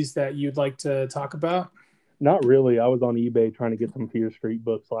 movies that you'd like to talk about? Not really. I was on eBay trying to get some Fear Street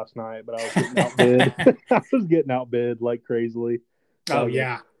books last night, but I was getting outbid. I was getting outbid like crazily.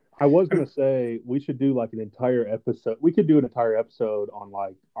 Yeah. I was going to say we should do like an entire episode. We could do an entire episode on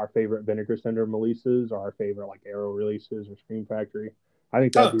like our favorite Vinegar Syndrome releases or our favorite like Arrow releases or Scream Factory. I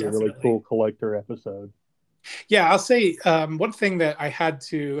think that'd be a really cool collector episode. Yeah, I'll say one thing that I had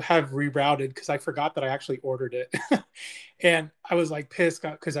to have rerouted because I forgot that I actually ordered it. And I was like pissed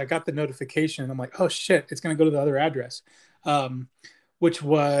because I got the notification. And I'm like, oh shit, it's going to go to the other address. Which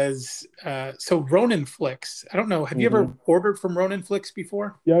was Ronin Flicks. I don't know. Have you ever ordered from Ronin Flicks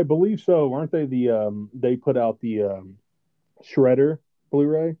before? Yeah, I believe so. Aren't they they put out the Shredder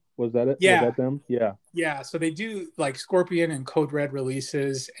Blu-ray Was that it? Was Yeah, that them? Yeah. yeah. So they do like Scorpion and Code Red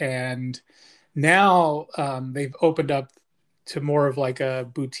releases, and now they've opened up to more of like a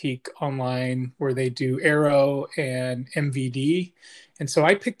boutique online where they do Arrow and MVD. And so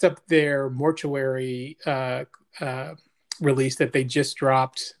I picked up their Mortuary uh, release that they just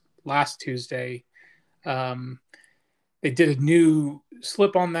dropped last Tuesday. Um, they did a new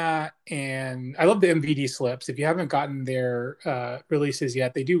slip on that, and I love the MVD slips. If you haven't gotten their releases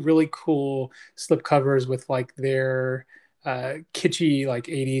yet, they do really cool slip covers with like their kitschy like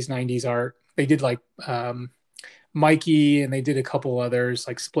 80s 90s art. They did like Mikey, and they did a couple others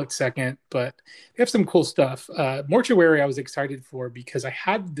like Split Second, but they have some cool stuff. Mortuary I was excited for because I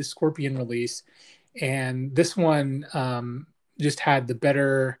had the Scorpion release, and this one just had the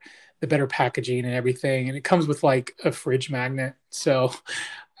better packaging and everything, and it comes with like a fridge magnet. So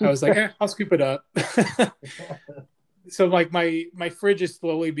I was like, I'll scoop it up. So like my fridge is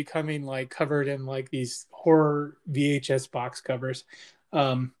slowly becoming like covered in like these horror VHS box covers.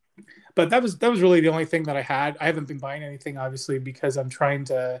 Um, but that was really the only thing that I had. I haven't been buying anything obviously because I'm trying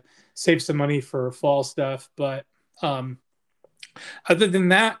to save some money for fall stuff. But um, other than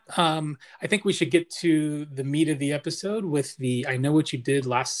that, I think we should get to the meat of the episode with the I Know What You Did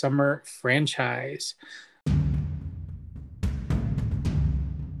Last Summer franchise.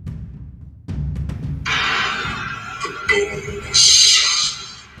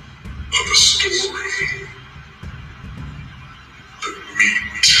 Bones of a story. The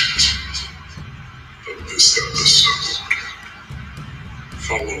meat of this episode.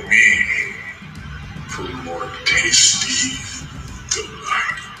 Follow me for more tasty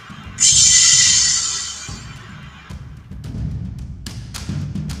delights.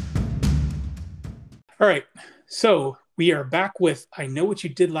 All right, so we are back with I Know What You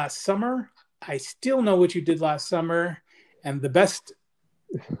Did Last Summer. I Still Know What You Did Last Summer, and the best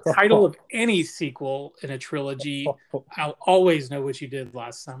title of any sequel in a trilogy. I'll always know what you did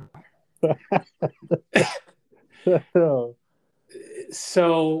last summer.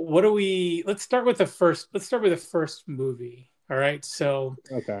 So what do we let's start with the first movie. All right. So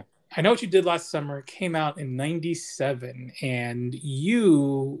Okay. I Know What You Did Last Summer. It came out in 97, and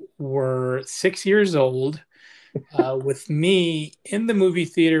you were 6 years old with me in the movie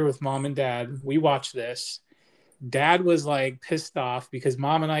theater with mom and dad. We watched this. Dad was like pissed off because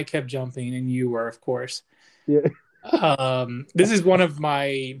mom and I kept jumping, and you were, of course. Yeah. This is one of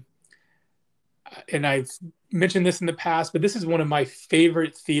my, and I've mentioned this in the past, but this is one of my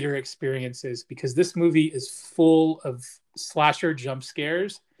favorite theater experiences because this movie is full of slasher jump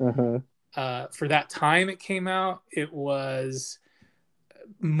scares. For that time it came out, it was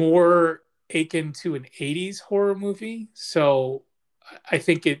more akin to an 80s horror movie. So I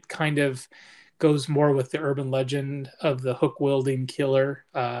think it kind of goes more with the urban legend of the hook wielding killer,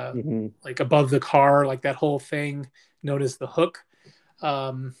 like above the car, like that whole thing known as the Hook.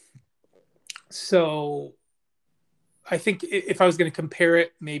 Um, so I think if I was going to compare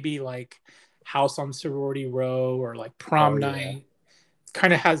it, maybe like House on Sorority Row or like Prom Night,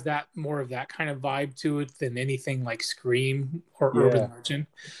 kind of has that more of that kind of vibe to it than anything like Scream or Urban Legend.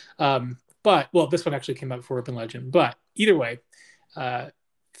 But well, this one actually came out before Urban Legend. But either way,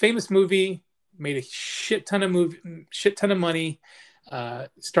 famous movie, made a shit ton of money.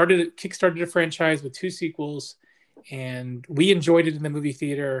 Kickstarted a franchise with 2 sequels, and we enjoyed it in the movie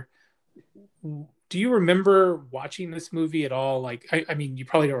theater. Do you remember watching this movie at all? Like, I mean, you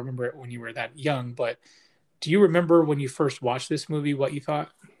probably don't remember it when you were that young, but do you remember when you first watched this movie, what you thought?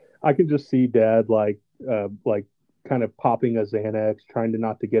 I could just see Dad like kind of popping a Xanax, trying to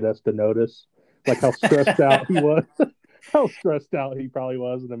not to get us to notice, like how stressed out he was. How stressed out he probably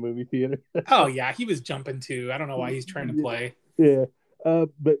was in the movie theater. Oh yeah, he was jumping too. I don't know why he's trying to play. Yeah.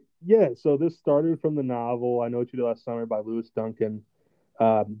 But yeah, so this started from the novel I Know What You Did Last Summer by Lewis Duncan,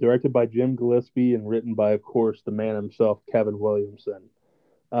 directed by Jim Gillespie and written by, of course, the man himself, Kevin Williamson.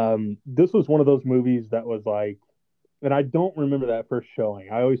 This was one of those movies that was like, and I don't remember that first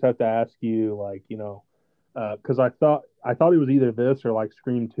showing. I always have to ask you, like, because I thought it was either this or like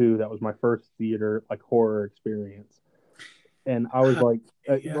Scream 2. That was my first theater like horror experience. And I was like,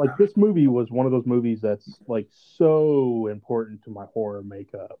 like this movie was one of those movies that's like so important to my horror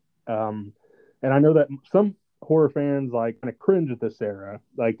makeup. And I know that some horror fans like kind of cringe at this era,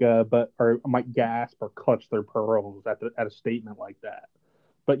 like, but or might gasp or clutch their pearls at a statement like that.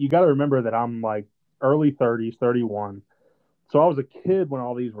 But you got to remember that I'm like early 30s, 31. So I was a kid when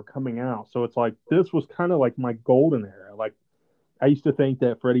all these were coming out. So it's like this was kind of like my golden era. Like I used to think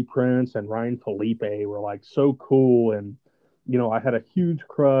that Freddie Prinze and Ryan Felipe were like so cool and I had a huge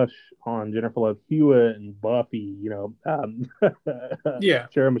crush on Jennifer Love Hewitt and Buffy, Yeah.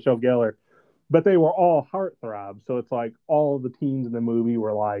 Sarah Michelle Gellar, but they were all heartthrobs. So it's like all of the teens in the movie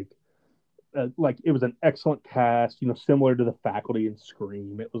were like it was an excellent cast, similar to the faculty in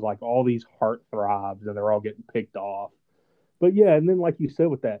Scream. It was like all these heartthrobs, and they're all getting picked off. But yeah, and then like you said,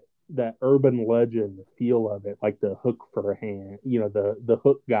 with that urban legend feel of it, like the hook for a hand, the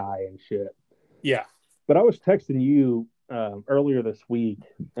hook guy and shit. Yeah. But I was texting you earlier this week,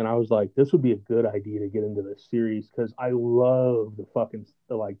 and I was like, this would be a good idea to get into this series because I love the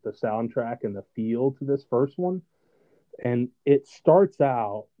soundtrack and the feel to this first one. And it starts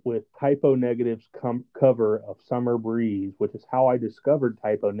out with Typo Negative's cover of Summer Breeze, which is how I discovered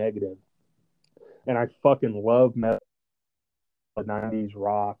Typo Negative. And I fucking love metal, 90s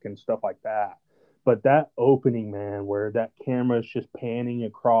rock and stuff like that. But that opening, man, where that camera is just panning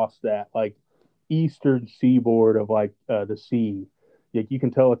across that like eastern seaboard of the sea. Like you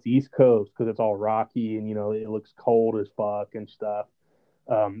can tell it's East Coast because it's all rocky and it looks cold as fuck and stuff.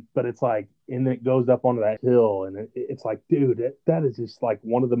 But it's like, and then it goes up onto that hill, and it's like, dude, that is just like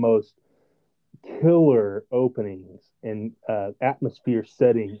one of the most killer openings and atmosphere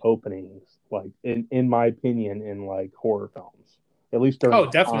setting openings, like in my opinion, in like horror films, at least during Oh,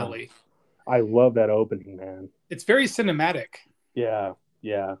 that time. definitely. I love that opening, man. It's very cinematic. Yeah,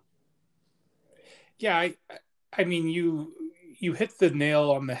 yeah. Yeah, I mean you hit the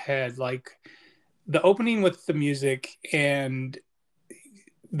nail on the head. Like the opening with the music and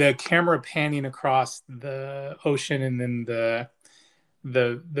the camera panning across the ocean and then the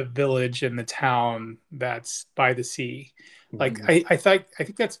village and the town that's by the sea. Like Mhm. I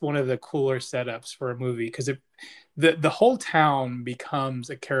think that's one of the cooler setups for a movie because the whole town becomes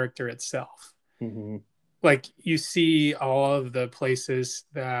a character itself. Mhm. Like you see all of the places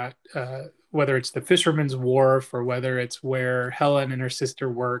that whether it's the fisherman's wharf or whether it's where Helen and her sister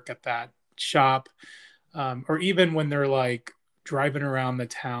work at that shop, or even when they're like driving around the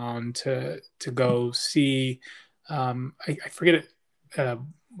town to go see I forget it, uh,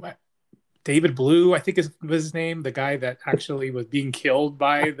 David Blue, I think was his name, the guy that actually was being killed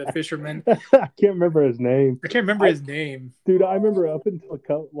by the fishermen. I can't remember his name. I can't remember I his name. Dude, I remember up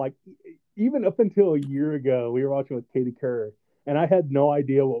until even up until a year ago, we were watching with Katie Kerr, and I had no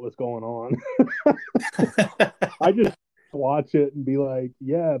idea what was going on. I just watch it and be like,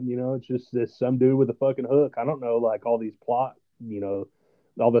 yeah, it's just this some dude with a fucking hook. I don't know, like all these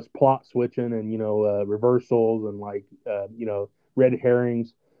all this plot switching and reversals and red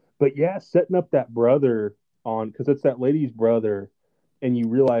herrings. But yeah, setting up that brother on because it's that lady's brother, and you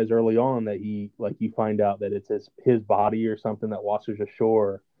realize early on that you find out that it's his body or something that washes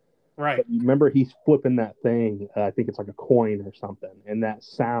ashore. Right. But you remember he's flipping that thing. I think it's like a coin or something, and that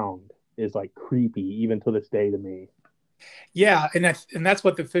sound is like creepy even to this day to me. Yeah, and that's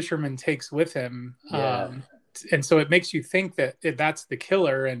what the fisherman takes with him. Yeah. And so it makes you think that that's the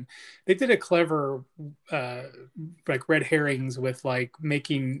killer. And they did a clever, uh, like red herrings with like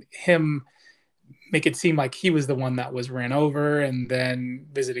making him make it seem like he was the one that was ran over and then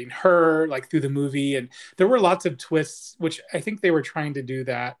visiting her like through the movie. And there were lots of twists, which I think they were trying to do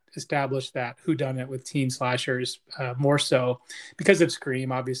that, establish that whodunit with teen slashers more so because of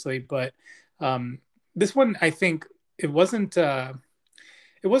Scream, obviously. But um, this one, I think it wasn't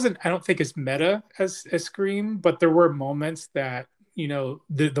I don't think as meta as Scream, but there were moments that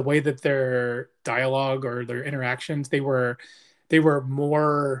the way that their dialogue or their interactions they were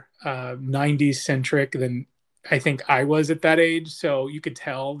more 90s centric than I think I was at that age. So you could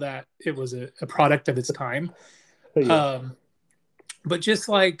tell that it was a product of its time. Yeah. Um, but just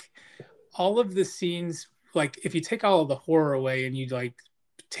like all of the scenes, like if you take all of the horror away and you like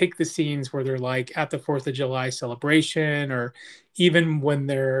take the scenes where they're like at the 4th of July celebration or even when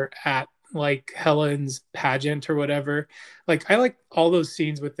they're at like Helen's pageant or whatever, like I like all those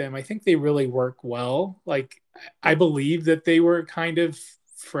scenes with them. I think they really work well. Like I believe that they were kind of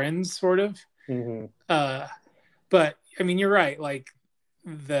friends, sort of. Mm-hmm. Uh, but I mean, you're right. Like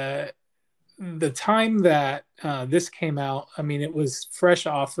the the time that this came out, I mean, it was fresh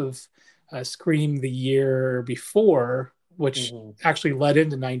off of Scream the year before, which Mm-hmm. actually led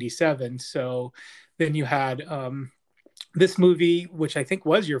into '97. So then you had this movie, which I think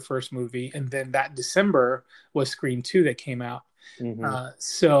was your first movie, and then that December was Scream 2 that came out. Mm-hmm.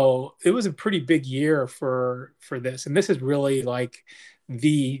 So it was a pretty big year for this, and this is really like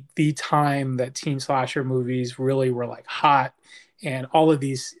the time that teen slasher movies really were like hot, and all of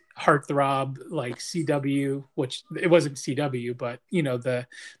these heartthrob like CW, which it wasn't CW, but you know the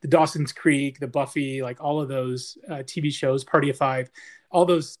Dawson's Creek, the Buffy, like all of those TV shows, Party of Five, all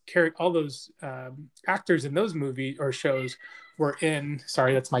those actors in those movies or shows were in.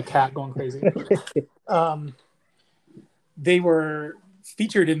 Sorry, that's my cat going crazy. They were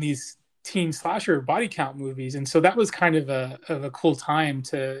featured in these teen slasher body count movies, and so that was kind of a cool time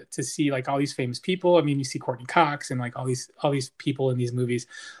to see like all these famous people. I mean, you see Courtney Cox and like all these people in these movies,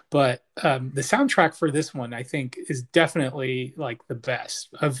 but the soundtrack for this one I think is definitely like the best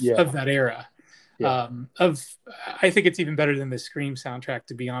of that era. Yeah. I think it's even better than the Scream soundtrack,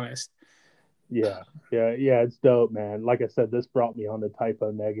 to be honest. Yeah, it's dope, man. Like I said, this brought me on to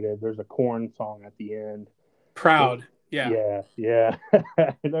Typo Negative. There's a Korn song at the end. Proud. Yeah.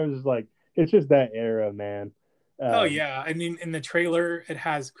 And I was just like, it's just that era, man. Oh yeah, I mean, in the trailer, it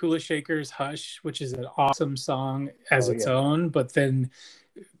has Kula Shaker's "Hush," which is an awesome song as its own. But then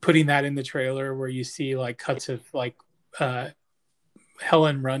putting that in the trailer, where you see like cuts of like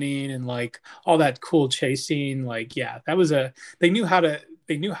Helen running and like all that cool chase scene, like that was they knew how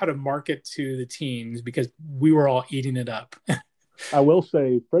to market to the teens because we were all eating it up. I will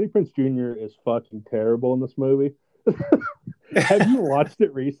say, Freddie Prinze Jr. is fucking terrible in this movie. Have you watched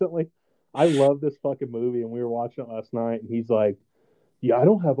it recently? I love this fucking movie, and we were watching it last night. And he's like, "Yeah, I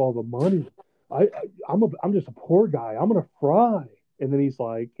don't have all the money. I'm just a poor guy. I'm gonna fry." And then he's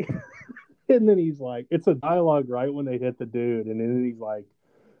like, it's a dialogue right when they hit the dude, and then he's like,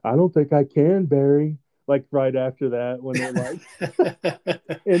 "I don't think I can, Barry." Like right after that, when they're like,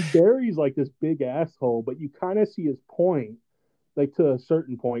 and Barry's like this big asshole, but you kind of see his point, like to a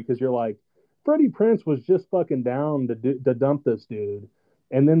certain point, because you're like, Freddie Prinze was just fucking down to dump this dude,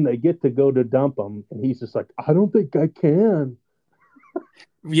 and then they get to go to dump him, and he's just like, I don't think I can.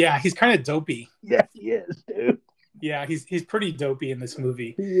 Yeah, he's kind of dopey. Yeah, he is, dude. Yeah, he's pretty dopey in this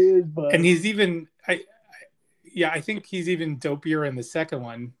movie. He is, but and he's even I think he's even dopier in the second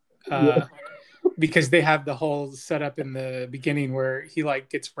one. Because they have the whole setup in the beginning where he like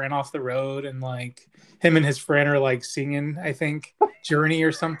gets ran off the road and like him and his friend are like singing, I think, Journey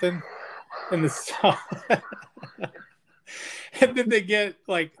or something in the song. And then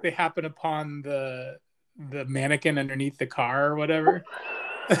they happen upon the mannequin underneath the car or whatever.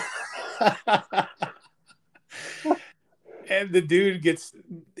 And the dude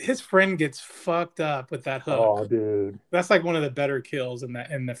his friend gets fucked up with that hook. Oh, dude. That's like one of the better kills in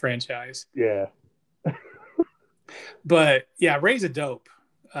the franchise. Yeah. But yeah, Ray's a dope.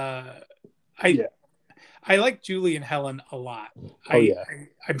 I like Julie and Helen a lot.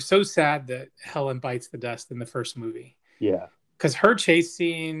 I'm so sad that Helen bites the dust in the first movie. Yeah. Because her chase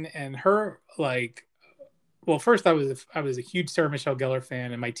scene and her like, well, first I was a huge Sarah Michelle Gellar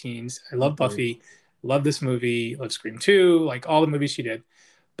fan in my teens. I love Buffy, love this movie, love Scream 2, like all the movies she did.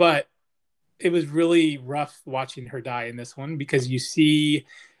 But it was really rough watching her die in this one because you see,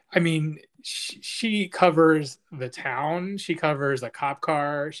 I mean, she covers the town, she covers a cop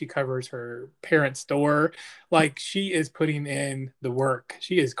car, she covers her parents' store. Like she is putting in the work.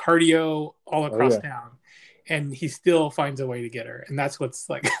 She is cardio all across town, and he still finds a way to get her. And that's what's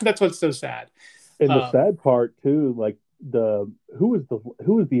so sad. And the sad part too, like who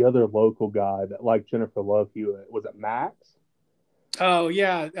was the other local guy that liked Jennifer Love Hewitt? Was it Max? Oh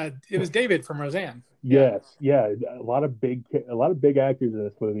yeah, it was David from Roseanne. Yes, yeah, a lot of big actors in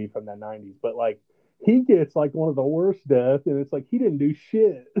this movie from the 90s, but like he gets like one of the worst deaths, and it's like he didn't do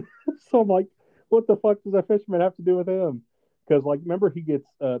shit. So I'm like, what the fuck does that fisherman have to do with him? Because like, remember he gets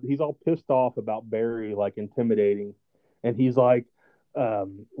he's all pissed off about Barry like intimidating, and he's like,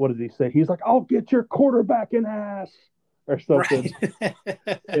 what does he say? He's like, I'll get your quarterback in ass or something. Right.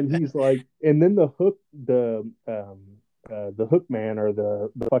 And he's like, and then the hook man or the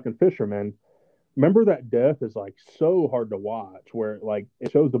fucking fisherman. Remember that death is like so hard to watch, where like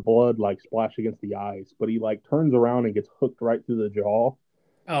it shows the blood like splash against the ice, but he like turns around and gets hooked right through the jaw.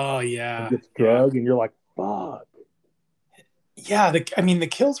 Oh yeah, and gets drugged, and you're like, fuck. Yeah, the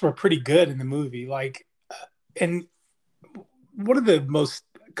kills were pretty good in the movie. Like, and one of the most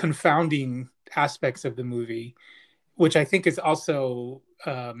confounding aspects of the movie, which I think is also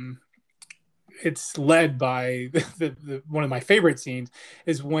it's led by the one of my favorite scenes,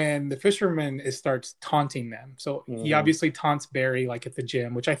 is when the fisherman starts taunting them. So he obviously taunts Barry like at the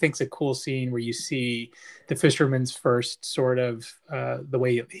gym, which I think is a cool scene where you see the fisherman's first sort of the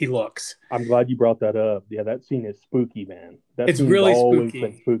way he looks. I'm glad you brought that up. Yeah, that scene is spooky, man. It's really spooky.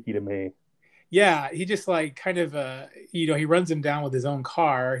 Been spooky to me. Yeah, he just like kind of he runs him down with his own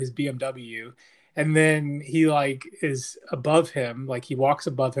car, his BMW. And then he like is above him, like he walks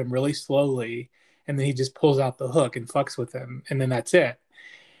above him really slowly, and then he just pulls out the hook and fucks with him, and then that's it.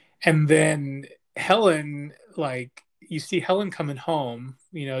 And then Helen, like, you see Helen coming home,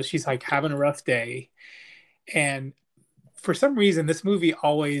 she's like having a rough day. And for some reason, this movie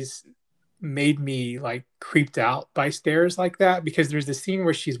always made me like creeped out by stairs like that, because there's this scene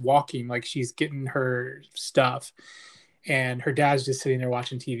where she's walking, like she's getting her stuff, and her dad's just sitting there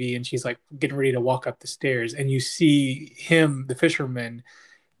watching TV, and she's like getting ready to walk up the stairs, and you see him, the fisherman,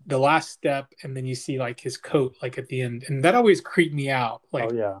 the last step, and then you see like his coat like at the end, and that always creeped me out.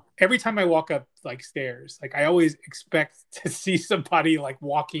 Like, Oh yeah. every time I walk up like stairs, like I always expect to see somebody like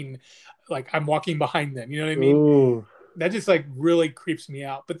walking, like I'm walking behind them, you know what I mean? Ooh. That just like really creeps me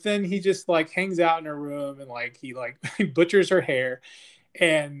out. But then he just like hangs out in her room, and like he like he butchers her hair,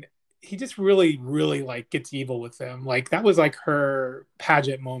 and he just really really like gets evil with them. Like that was like her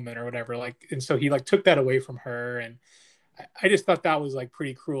pageant moment or whatever, like, and so he like took that away from her, and I just thought that was like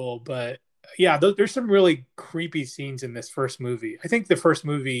pretty cruel. But yeah, there's some really creepy scenes in this first movie. I think the first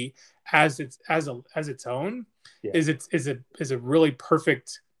movie as its own Yeah. is a really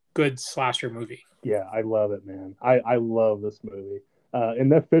perfect good slasher movie. Yeah, I love it, man. I love this movie.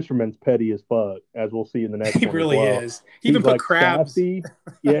 And that fisherman's petty as fuck, as we'll see in the next He one. really as well. is. He even He's put like crabs. sassy.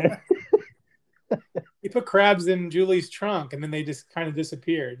 Yeah. He put crabs in Julie's trunk, and then they just kind of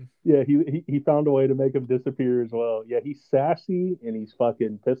disappeared. Yeah, he found a way to make him disappear as well. Yeah, he's sassy and he's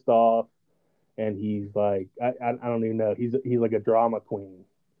fucking pissed off, and he's like, I don't even know. He's like a drama queen.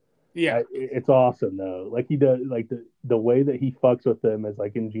 Yeah, It's awesome though. Like he does, like the way that he fucks with them is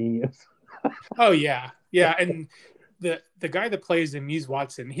like ingenious. oh yeah, yeah. And the guy that plays him, Muse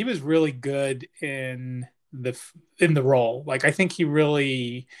Watson, he was really good in the role. Like I think he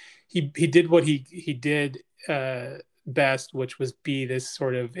really he did what he did best, which was be this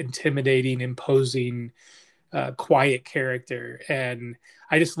sort of intimidating, imposing, quiet character. And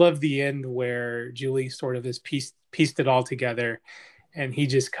I just love the end where Julie sort of has pieced it all together, and he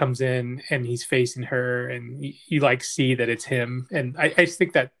just comes in and he's facing her, and you like see that it's him. And I just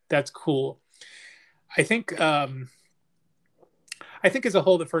think that's cool. I think as a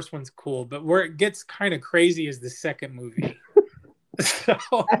whole the first one's cool, but where it gets kind of crazy is the second movie. So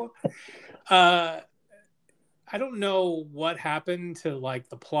I don't know what happened to like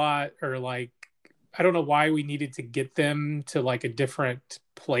the plot, or like I don't know why we needed to get them to like a different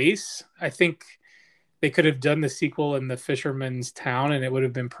place. I think they could have done the sequel in the fisherman's town and it would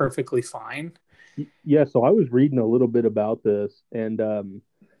have been perfectly fine. Yeah, so I was reading a little bit about this, and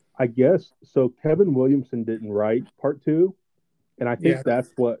I guess so. Kevin Williamson didn't write part two, and I think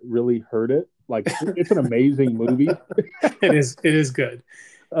that's what really hurt it. Like, it's an amazing movie. It is good.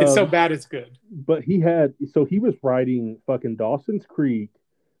 It's so bad it's good. But he was writing fucking Dawson's Creek,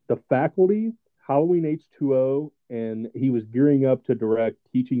 The Faculty, Halloween H2O, and he was gearing up to direct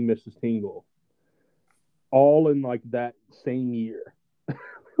Teaching Mrs. Tingle, all in like that same year.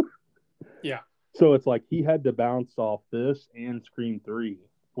 Yeah. So it's like he had to bounce off this and Scream 3,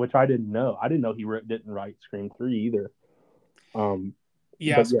 which I didn't know. I didn't know he didn't write Scream 3 either.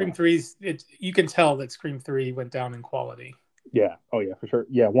 Yeah, Scream 3's you can tell that Scream 3 went down in quality. Yeah. Oh yeah, for sure.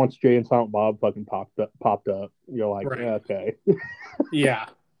 Yeah, once Jay and Silent Bob fucking popped up, you're like, right. Yeah, okay. Yeah.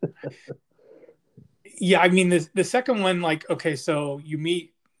 Yeah, I mean the second one, like, okay, so you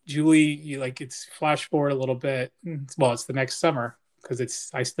meet Julie, you like, it's flash forward a little bit. Well, it's the next summer, because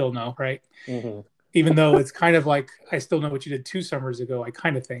it's I Still Know, right? Mm-hmm. Even though it's kind of like I Still Know What You Did 2 summers ago, I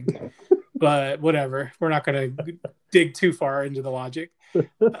kind of think. But whatever, we're not going to dig too far into the logic.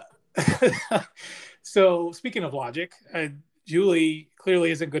 So speaking of logic, Julie clearly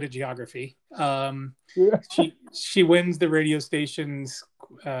isn't good at geography. She wins the radio station's,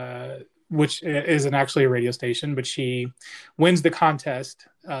 which isn't actually a radio station, but she wins the contest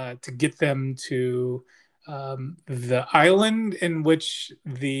to get them to the island in which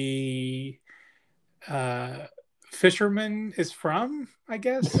the fisherman is from, I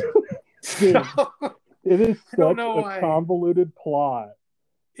guess. Dude, it is such a convoluted plot.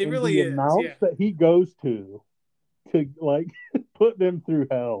 It really is. The amounts that he goes to like put them through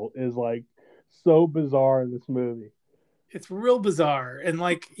hell is like so bizarre in this movie. It's real bizarre. And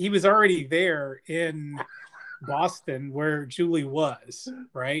like he was already there in Boston where Julie was,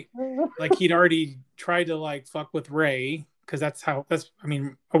 right? Like he'd already tried to like fuck with Ray, because I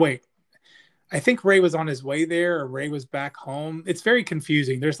think Ray was on his way there, or Ray was back home. It's very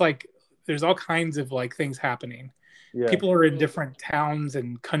confusing. There's all kinds of like things happening. Yeah. People are in different towns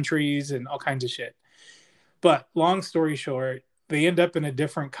and countries and all kinds of shit. But long story short, they end up in a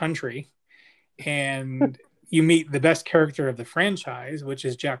different country, and you meet the best character of the franchise, which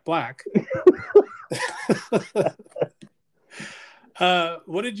is Jack Black.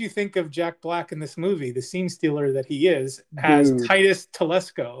 What did you think of Jack Black in this movie, the scene stealer that he is, as Dude, Titus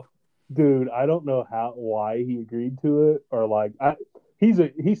Telesco? dude, I don't know why he agreed to it, or like he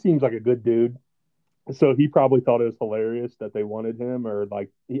seems like a good dude. So he probably thought it was hilarious that they wanted him, or like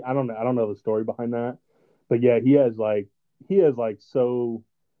I don't know the story behind that, but yeah, he has like so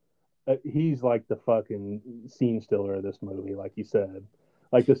he's like the fucking scene stealer of this movie, like you said,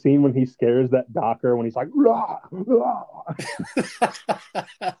 like the scene when he scares that docker when he's like, rah, rah.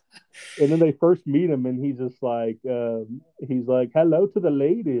 And then they first meet him, and he's like, hello to the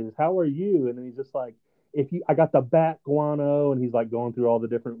ladies, how are you? And then he's just like, if you, I got the bat guano, and he's like going through all the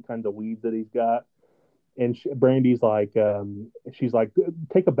different kinds of weeds that he's got. And Brandy's like, she's like,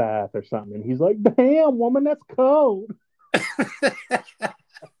 take a bath or something. And he's like, damn, woman, that's cold.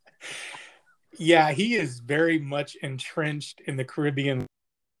 Yeah, he is very much entrenched in the Caribbean.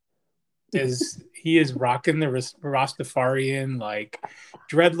 He is rocking the Rastafarian like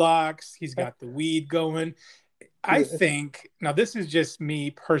dreadlocks. He's got the weed going. I think, now this is just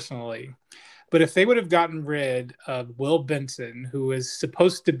me personally, but if they would have gotten rid of Will Benson, who is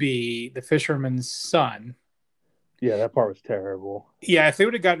supposed to be the fisherman's son. Yeah, that part was terrible. Yeah, if they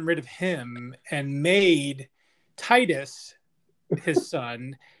would have gotten rid of him and made Titus his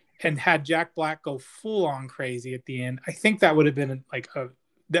son and had Jack Black go full on crazy at the end, I think that would have been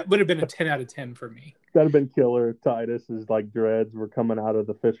a 10 out of 10 for me. That'd have been killer if Titus's like dreads were coming out of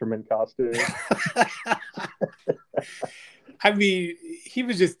the fisherman costume. I mean, he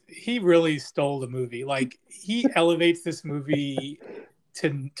really stole the movie. Like, he elevates this movie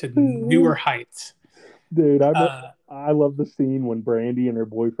to newer heights. Dude, I love the scene when Brandy and her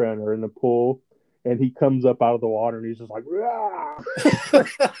boyfriend are in the pool, and he comes up out of the water, and he's just like,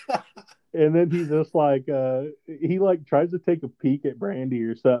 and then he's just like, he like tries to take a peek at Brandy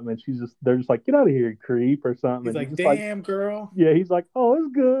or something, and they're just like, get out of here, creep, or something. He's and like, damn, girl. Yeah, he's like, oh,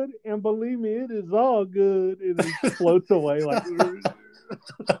 it's good, and believe me, it is all good, and then he floats away like.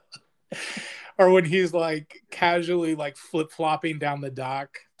 Or when he's like casually like flip-flopping down the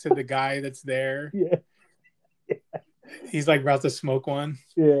dock to the guy that's there. Yeah. He's like about to smoke one.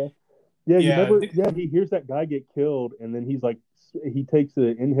 Yeah. He hears that guy get killed, and then he's like, he takes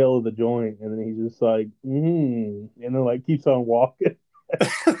an inhale of the joint, and then he's just like, and then like keeps on walking.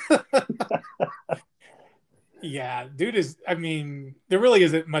 Yeah, dude is, I mean, there really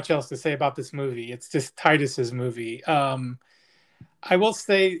isn't much else to say about this movie. It's just Titus's movie. I will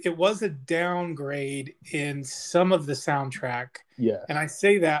say it was a downgrade in some of the soundtrack. Yeah. And I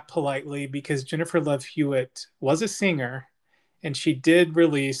say that politely because Jennifer Love Hewitt was a singer, and she did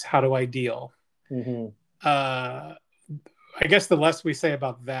release How Do I Deal? Mm-hmm. I guess the less we say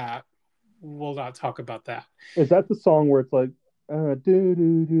about that, we'll not talk about that. Is that the song where it's like, do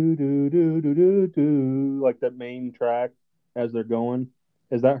do do do do do do do, like that main track as they're going?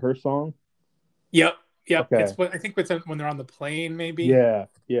 Is that her song? Yep. Okay. It's what I think it's when they're on the plane, maybe. Yeah.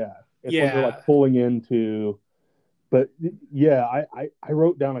 It's when they're like pulling into. But yeah, I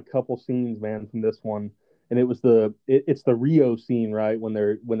wrote down a couple scenes, man, from this one, and it was it's the Rio scene, right, when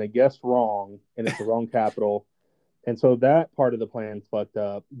they guess wrong and it's the wrong capital, and so that part of the plan's fucked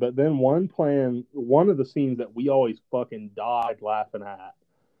up. But then one of the scenes that we always fucking died laughing at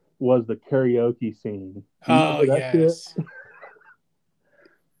was the karaoke scene. Oh yes.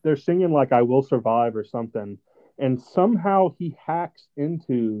 They're singing like "I Will Survive" or something, and somehow he hacks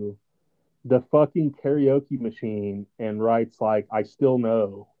into the fucking karaoke machine and writes like "I still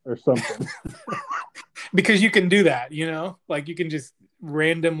know" or something. Because you can do that, like you can just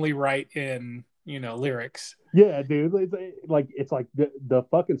randomly write in, lyrics. Yeah, dude. It's like the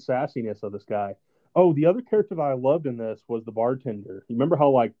fucking sassiness of this guy. Oh, the other character that I loved in this was the bartender. You remember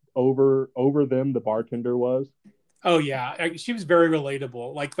how like over them the bartender was? Oh yeah, she was very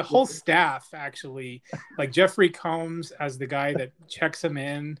relatable. Like the whole staff, actually, like Jeffrey Combs as the guy that checks him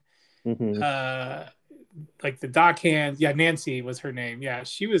in. Mm-hmm. Like the dockhand. Yeah, Nancy was her name. Yeah,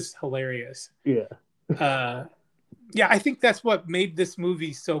 she was hilarious. Yeah. Yeah, I think that's what made this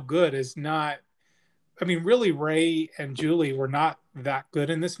movie so good. Is not, I mean, really, Ray and Julie were not that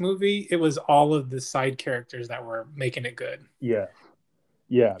good in this movie. It was all of the side characters that were making it good. Yeah.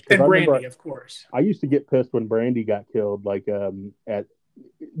 And Brandy, of course. I used to get pissed when Brandy got killed. Like,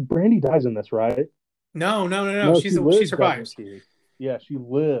 Brandy dies in this, right? No. She survives. Yeah, she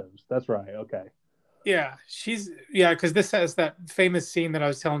lives. That's right. Okay. Yeah, because this has that famous scene that I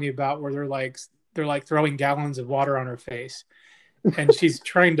was telling you about where they're like throwing gallons of water on her face, and she's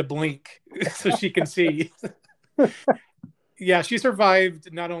trying to blink so she can see. Yeah, she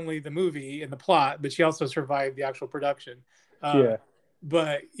survived not only the movie and the plot, but she also survived the actual production.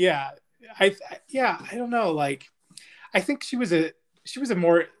 But yeah, I don't know. Like, I think she was she was a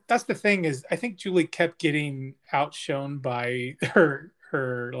more. That's the thing is, I think Julie kept getting outshone by her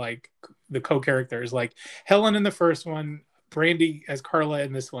like the co-characters, like Helen in the first one, Brandy as Carla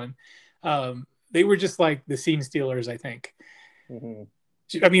in this one. They were just like the scene stealers, I think. Mm-hmm.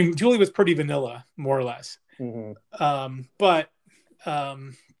 I mean, Julie was pretty vanilla, more or less. But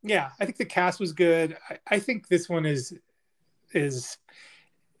yeah, I think the cast was good. I think this one is.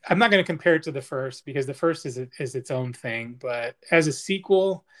 I'm not going to compare it to the first because the first is its own thing. But as a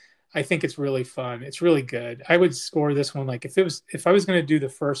sequel, I think it's really fun. It's really good. I would score this one like if I was going to do the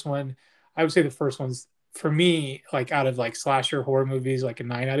first one, I would say the first one's for me like out of like slasher horror movies like a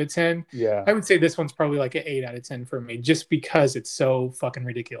 9 out of 10. Yeah, I would say this one's probably like an 8 out of 10 for me just because it's so fucking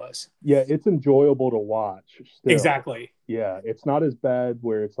ridiculous. yeah, it's enjoyable to watch. Still. Exactly. Yeah, it's not as bad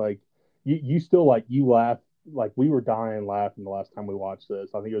where it's like you still like you laugh like we were dying laughing the last time we watched this.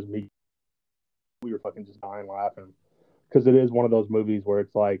 I think it was me. We were fucking just dying laughing because it is one of those movies where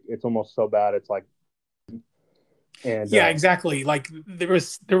it's like it's almost so bad it's like. And yeah, exactly. Like there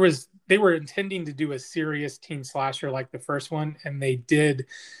was they were intending to do a serious teen slasher like the first one, and they did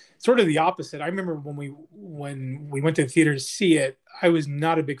sort of the opposite. I remember when we went to the theater to see it, I was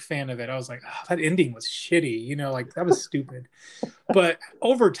not a big fan of it. I was like, oh, that ending was shitty, you know, like that was stupid. But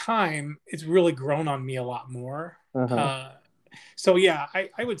over time, it's really grown on me a lot more. So yeah,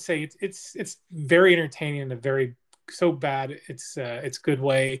 I would say it's very entertaining in a very so bad it's good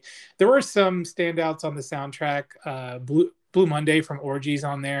way. There were some standouts on the soundtrack. Blue Monday from Orgies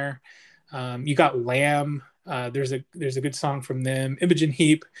on there. You got Lamb. There's a good song from them. Imogen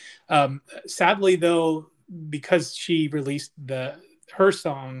Heap. Sadly though, because she released her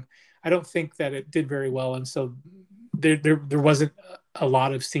song, I don't think that it did very well, and so there wasn't a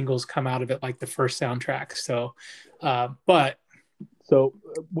lot of singles come out of it like the first soundtrack. So, but. So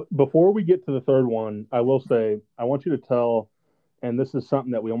before we get to the third one, I will say I want you to tell, and this is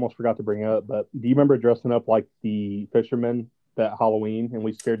something that we almost forgot to bring up, but do you remember dressing up like the fisherman that Halloween and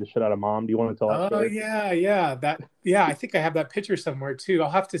we scared the shit out of Mom? Do you want to tell that story? Yeah. I think I have that picture somewhere too. I'll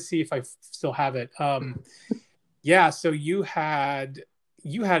have to see if I still have it. Yeah. So you had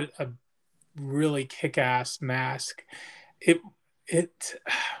a really kick-ass mask.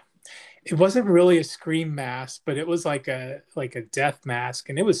 It wasn't really a scream mask, but it was like a death mask,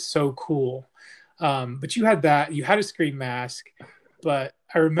 and it was so cool. But you had a scream mask, but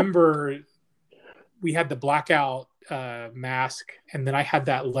I remember we had the blackout mask, and then I had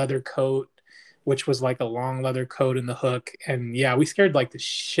that leather coat, which was like a long leather coat in the hook. And yeah, we scared like the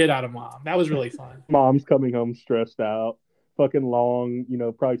shit out of Mom. That was really fun. Mom's coming home stressed out, fucking long,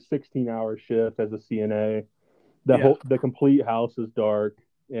 probably 16-hour shift as a CNA. The complete house is dark.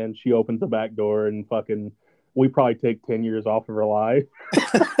 And she opens the back door and fucking, we probably take 10 years off of her life.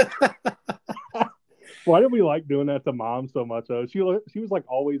 Why did we like doing that to Mom so much though? She was like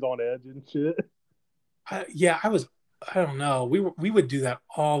always on edge and shit. Yeah, I don't know. We would do that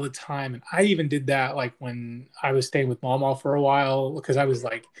all the time. And I even did that like when I was staying with Mama for a while, because I was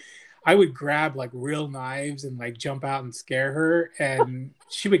like, I would grab like real knives and like jump out and scare her, and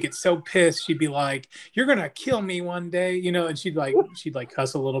she would get so pissed. She'd be like, "You're gonna kill me one day," and she'd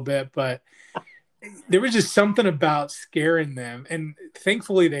cuss a little bit, but there was just something about scaring them, and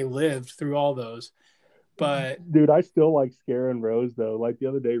thankfully they lived through all those. But dude, I still like scaring Rose though. Like the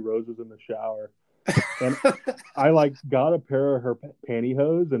other day, Rose was in the shower, and I like got a pair of her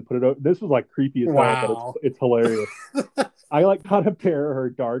pantyhose and put it over. This was like creepy as hell, but it's hilarious. I like got a pair of her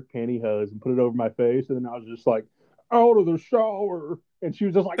dark pantyhose and put it over my face, and then I was just like, out of the shower, and she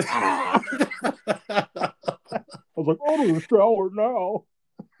was just like, ah! I was like, out of the shower now.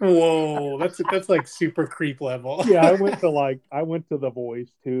 Whoa, that's like super creep level. Yeah, I went to The Voice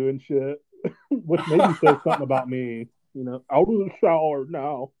too and shit, which maybe says something about me, out of the shower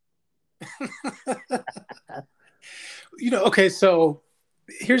now. Okay, so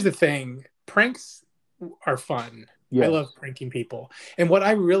here's the thing. Pranks are fun. Yes. I love pranking people. And what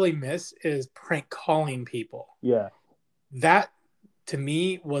I really miss is prank calling people. Yeah. That to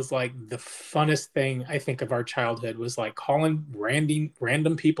me was like the funnest thing I think of our childhood, was like calling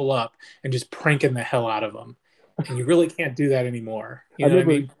random people up and just pranking the hell out of them. And you really can't do that anymore. You know what I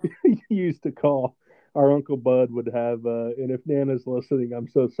mean? You used to call. Our Uncle Bud would have, and if Nana's listening, I'm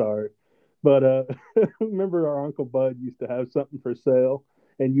so sorry. But remember our Uncle Bud used to have something for sale,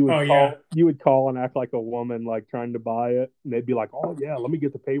 and you would call and act like a woman, like trying to buy it, and they'd be like, "Oh yeah, let me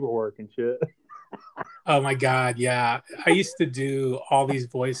get the paperwork and shit." Oh my God, yeah. I used to do all these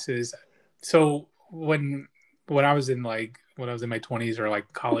voices. So when I was in my 20s or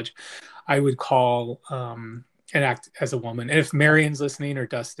like college, I would call and act as a woman. And if Marion's listening or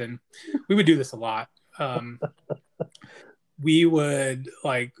Dustin, we would do this a lot. we would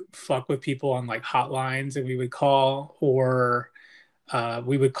like fuck with people on like hotlines, and we would call, or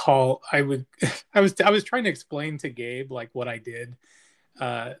we would call. I would. I was trying to explain to Gabe like what I did.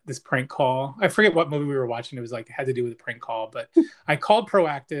 This prank call. I forget what movie we were watching. It was like it had to do with a prank call, but I called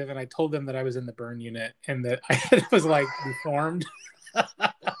Proactive and I told them that I was in the burn unit and that I was like deformed.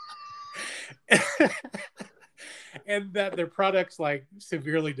 And that their products like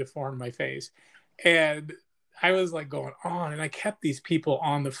severely deformed my face. And I was like going on, and I kept these people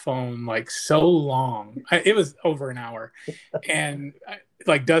on the phone like so long. It was over an hour. And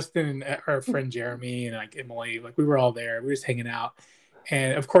like Dustin and our friend Jeremy and like Emily, like we were all there. We were just hanging out.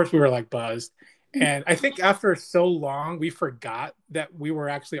 And of course we were like buzzed. And I think after so long, we forgot that we were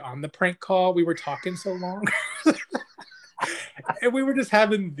actually on the prank call. We were talking so long. And we were just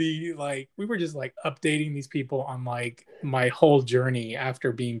having we were just like updating these people on like my whole journey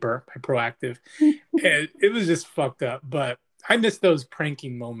after being burnt by Proactive. And it was just fucked up. But I miss those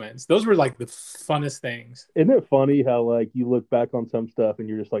pranking moments. Those were like the funnest things. Isn't it funny how like you look back on some stuff and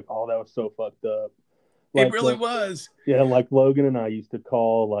you're just like, oh, that was so fucked up. Like, it really was. Yeah, like Logan and I used to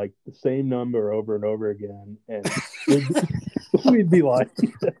call like the same number over and over again, and we'd be like,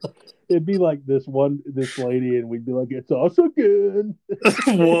 it'd be like this lady, and we'd be like, it's us again.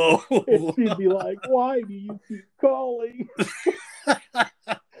 Whoa! And she'd be like, why do you keep calling? But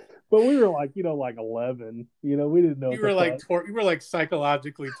we were like, like 11. We didn't know. You were like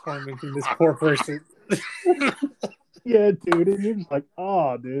psychologically tormenting this poor person. Yeah, dude, and you're just like,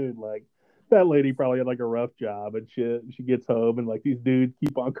 oh, dude, like. That lady probably had like a rough job and shit. She gets home and like these dudes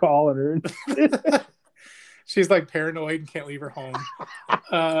keep on calling her. And shit. She's like paranoid and can't leave her home.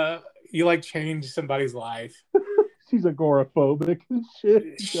 You like change somebody's life. She's agoraphobic and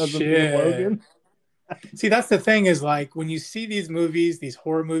shit. Shit. Logan. See, that's the thing is like when you see these movies, these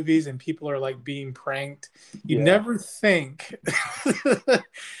horror movies, and people are like being pranked, you never think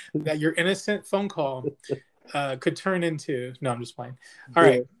that your innocent phone call could turn into. No, I'm just playing. All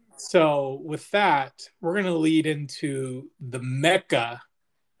right. So with that, we're going to lead into the mecca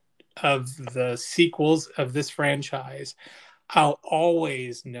of the sequels of this franchise. I'll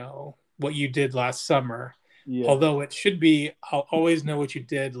always know what you did last summer. Yeah. Although it should be, I'll always know what you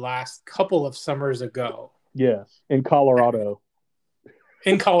did last couple of summers ago. Yes, in Colorado.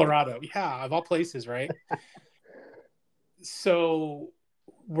 In Colorado, yeah, of all places, right? So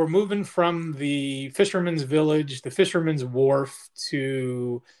we're moving from the fisherman's village, the fisherman's wharf,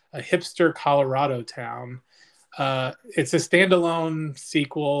 to a hipster Colorado town. It's a standalone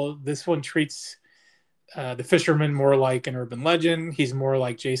sequel. This one treats the fisherman more like an urban legend. He's more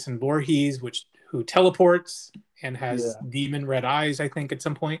like Jason Voorhees, who teleports and has demon red eyes, I think, at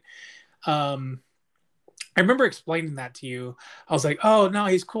some point. I remember explaining that to you. I was like, oh, no,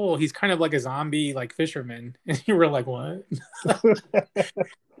 he's cool. He's kind of like a zombie, like fisherman. And you were like, what?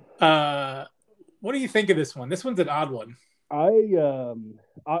 What do you think of this one? This one's an odd one.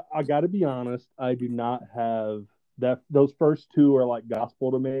 I got to be honest. I do not have that. Those first two are like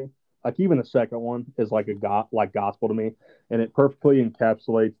gospel to me. Like even the second one is like gospel to me, and it perfectly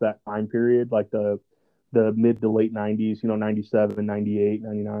encapsulates that time period, like the mid to late 90s, 97, 98,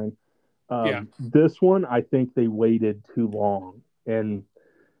 99. This one, I think they waited too long, and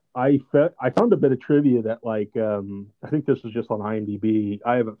I found a bit of trivia that like I think this was just on IMDb.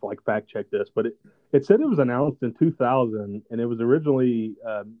 I haven't like fact checked this, but it said it was announced in 2000, and it was originally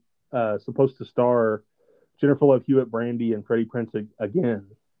supposed to star Jennifer Love Hewitt, Brandy, and Freddie Prinze again,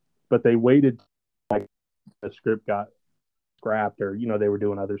 but they waited like the script got scrapped, or they were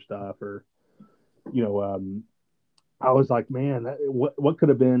doing other stuff, or I was like, man, what could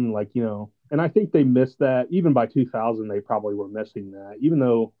have been like, and I think they missed that. Even by 2000, they probably were missing that, even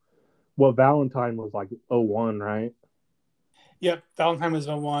though, Valentine was like 01, right? Yep, Valentine was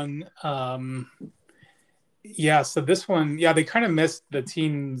 01. Yeah, so this one, they kind of missed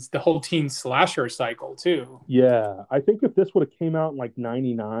the whole teen slasher cycle too. Yeah, I think if this would have came out in like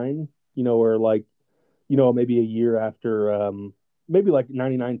 99, or like, maybe a year after, maybe like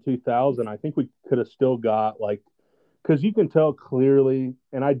 99, 2000, I think we could have still got like, because you can tell clearly,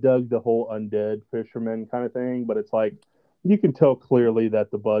 and I dug the whole undead fisherman kind of thing, but it's like, you can tell clearly that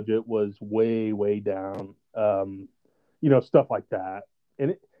the budget was way, way down, stuff like that.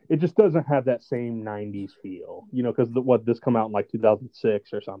 And it just doesn't have that same 90s feel, because this come out in like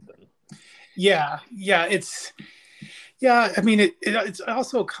 2006 or something. Yeah. I mean, it's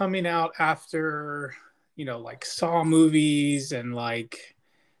also coming out after, like Saw movies and like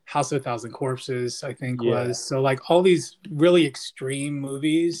House of a Thousand Corpses, I think was. So like all these really extreme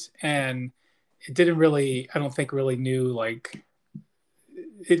movies, and it didn't really, I don't think really knew, like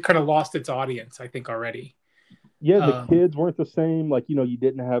it kind of lost its audience, I think already. Yeah, the kids weren't the same. Like, you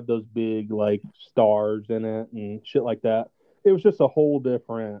didn't have those big like stars in it and shit like that. It was just a whole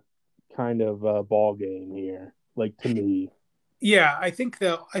different kind of ball game here, like to me. Yeah, I think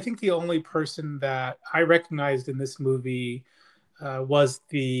the only person that I recognized in this movie was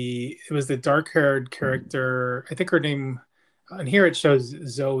the dark haired character. I think her name on here it shows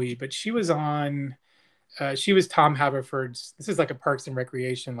Zoe, but she was Tom Haverford's. This is like a Parks and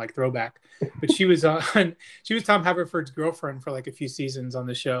Recreation like throwback, but she was on she was Tom Haverford's girlfriend for like a few seasons on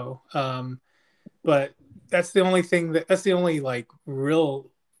the show. But that's the only like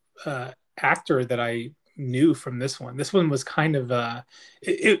real actor that I knew from this one. This one was kind of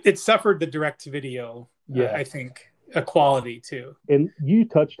it suffered the direct to video, Yeah. I think, a quality too. And you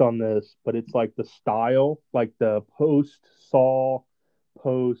touched on this, but it's like the style, like the post Saw,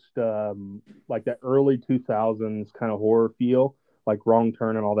 post like that early 2000s kind of horror feel, like Wrong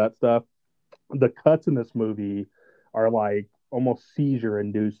Turn and all that stuff. The cuts in this movie are like almost seizure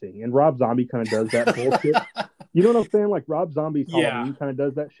inducing, and Rob Zombie kind of does that bullshit. You know what I'm saying? Like Rob Zombie's Halloween kind of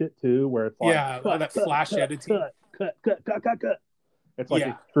does that shit too, where it's like that flash editing. Cut. It's like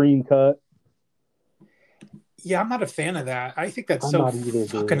Yeah. extreme cut. Yeah, I'm not a fan of that. I think that's I'm so not either,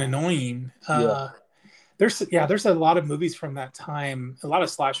 fucking dude. annoying. Yeah. There's a lot of movies from that time, a lot of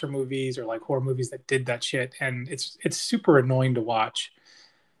slasher movies or like horror movies that did that shit, and it's super annoying to watch.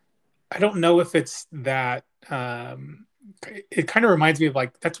 I don't know if it's that. It kind of reminds me of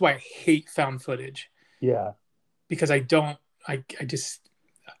like that's why I hate found footage Yeah. because I just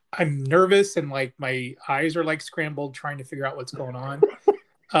I'm nervous and like my eyes are like scrambled trying to figure out what's going on.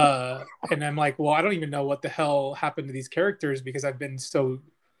 And I'm like, well, I don't even know what the hell happened to these characters because I've been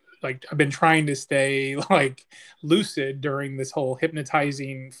trying to stay like lucid during this whole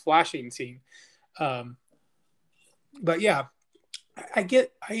hypnotizing flashing scene. But yeah,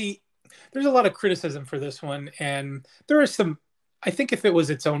 there's a lot of criticism for this one, and there is some. I think if it was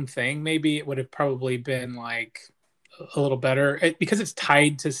its own thing, maybe it would have probably been like a little better because it's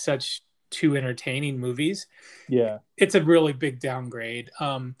tied to such two entertaining movies. Yeah. It's a really big downgrade.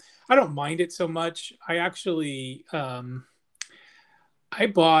 I don't mind it so much. I actually I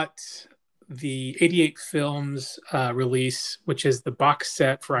bought the 88 Films release, which is the box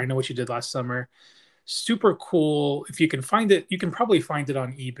set for I Know What You Did Last Summer. Super cool. If you can find it, you can probably find it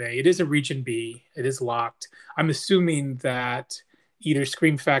on eBay. It is a Region B. It is locked. I'm assuming that either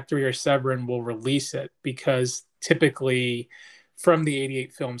Scream Factory or Severin will release it because typically from the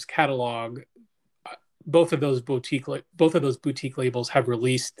 88 Films catalog, both of those boutique labels have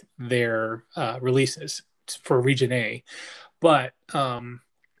released their releases for Region A. But and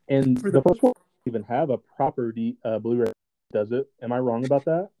the first one doesn't even have a proper Blu-ray, does it? Am I wrong about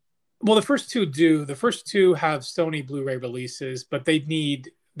that? Well, the first two do. The first two have Sony Blu-ray releases, but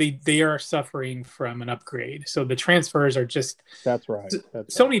they are suffering from an upgrade. So the transfers are just That's right.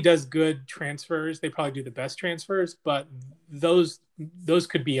 Sony does good transfers. They probably do the best transfers, but those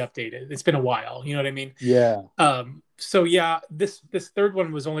could be updated. It's been a while. You know what I mean? Yeah. So yeah, this third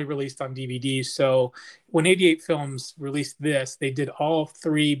one was only released on DVD. So when 88 Films released this, they did all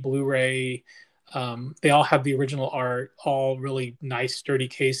three Blu-ray. They all have the original art, all really nice, sturdy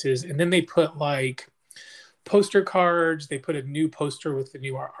cases, and then they put like poster cards. They put a new poster with the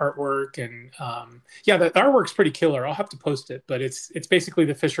new artwork, and the artwork's pretty killer. I'll have to post it, but it's basically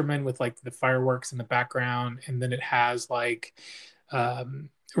the fisherman with like the fireworks in the background, and then it has like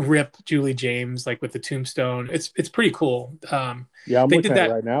Rip Julie James like with the tombstone. It's pretty cool. I'm looking at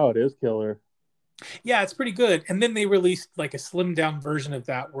it right now. It is killer. Yeah, it's pretty good. And then they released like a slimmed down version of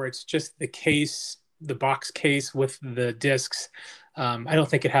that where it's just the case, the box case with the discs. I don't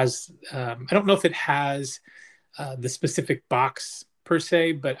think it has. I don't know if it has the specific box per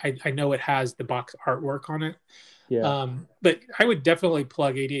se, but I know it has the box artwork on it. Yeah. But I would definitely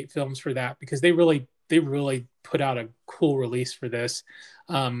plug 88 Films for that because they really put out a cool release for this.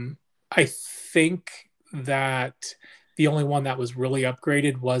 I think that the only one that was really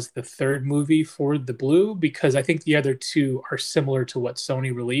upgraded was the third movie for the Blue because I think the other two are similar to what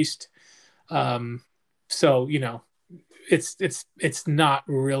Sony released. So it's not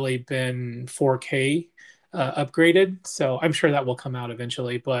really been 4K upgraded. So I'm sure that will come out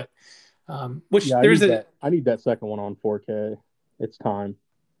eventually. But I need that second one on 4K. It's time.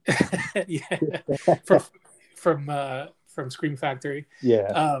 Yeah, from Scream Factory.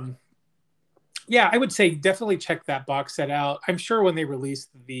 Yeah. Yeah, I would say definitely check that box set out. I'm sure when they release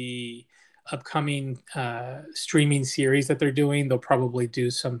the upcoming streaming series that they're doing, they'll probably do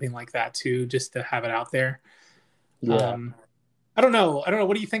something like that too, just to have it out there. Yeah. I don't know.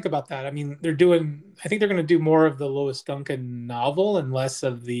 What do you think about that? I mean, I think they're going to do more of the Lois Duncan novel and less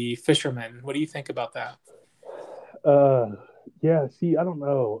of the Fisherman. What do you think about that? Uh, yeah. See, I don't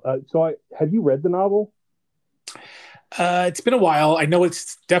know. So I have you read the novel? It's been a while. I know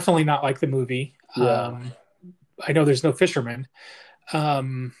it's definitely not like the movie. Yeah. I know there's no fisherman.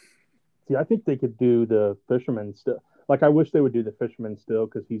 Um, See, I think they could do the fisherman still. Like, I wish they would do the fisherman still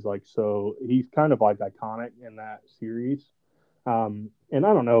because he's like he's kind of like iconic in that series. And I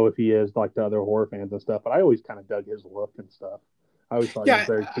don't know if he is like the other horror fans and stuff, but I always kind of dug his look and stuff. I always thought he was yeah,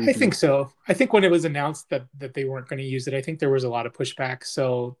 very I creepy. think so. I think when it was announced that they weren't going to use it, I think there was a lot of pushback.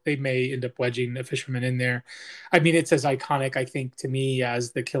 So they may end up wedging the fisherman in there. I mean, it's as iconic, I think, to me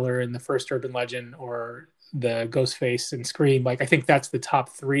as the killer in the first Urban Legend or the Ghostface and Scream. Like, I think that's the top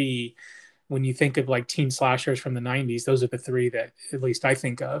three when you think of like teen slashers from the 90s. Those are the three that at least I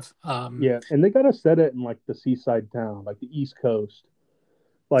think of. Yeah, and they got to set it in like the seaside town, like the East Coast.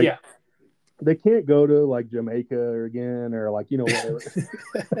 Like Yeah. they can't go to like Jamaica or again or like whatever.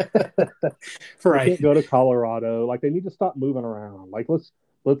 They Right. can't go to Colorado. Like they need to stop moving around. Like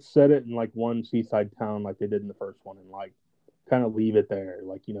let's set it in like one seaside town like they did in the first one and like kind of leave it there.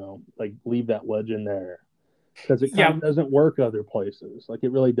 Like like leave that legend there because it kind Yeah. of doesn't work other places. Like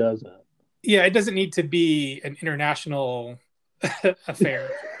it really doesn't. Yeah. It doesn't need to be an international affair.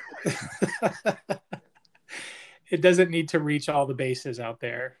 It doesn't need to reach all the bases out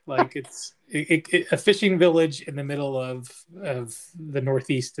there. Like a fishing village in the middle of the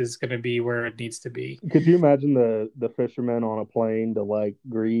Northeast is going to be where it needs to be. Could you imagine the fishermen on a plane to like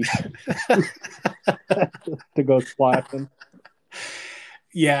Greece to go splashing?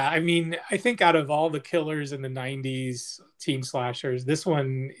 Yeah, I mean, I think out of all the killers in the 90s teen slashers, this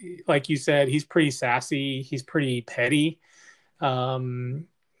one, like you said, he's pretty sassy, he's pretty petty. Um,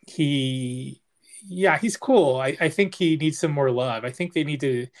 he, yeah, he's cool. I think he needs some more love. I think they need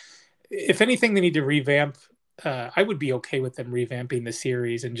to, if anything, they need to revamp. I would be okay with them revamping the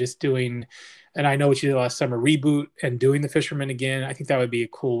series and just doing, and I know what you did last summer, reboot and doing the Fisherman again. I think that would be a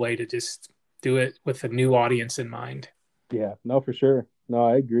cool way to just do it with a new audience in mind. Yeah, no, for sure. No,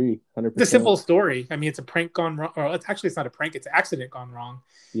 I agree, The 100%. simple story. I mean, it's a prank gone wrong, or it's not a prank; it's an accident gone wrong.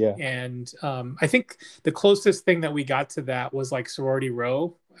 Yeah, And I think the closest thing that we got to that was like Sorority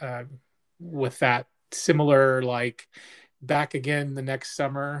Row, with that similar like back again the next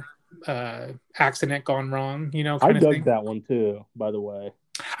summer, accident gone wrong, I kind of dug thing. that one too. By the way,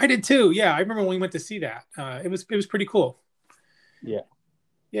 I did too. Yeah, I remember when we went to see that. It was pretty cool. yeah,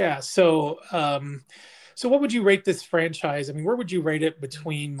 Yeah. So what would you rate this franchise? I mean, where would you rate it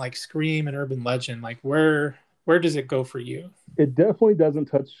between like Scream and Urban Legend? Like where does it go for you? it definitely doesn't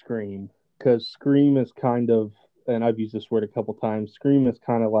touch Scream because Scream is kind of, and I've used this word a couple times. Scream is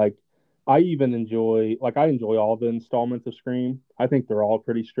kind of like I enjoy all the installments of Scream. I think they're all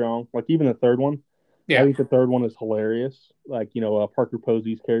pretty strong. Like even the third one, I Yeah. think the third one is hilarious. Like Parker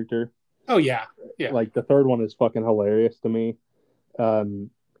Posey's character. Oh yeah. Yeah. Like the third one is fucking hilarious to me. Um,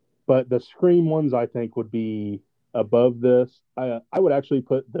 but the Scream ones I think would be above this. I would actually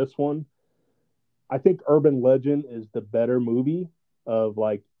put this one. I think Urban Legend is the better movie of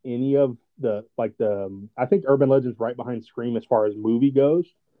like any of the like the. I think Urban Legend's right behind Scream as far as movie goes,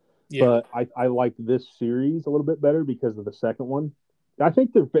 Yeah. but I like this series a little bit better because of the second one. I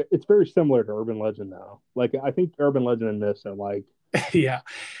think it's very similar to Urban Legend now. Like I think Urban Legend and this are like Yeah.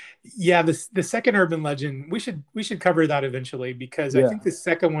 Yeah, the second Urban Legend, we should cover that eventually because I yeah think the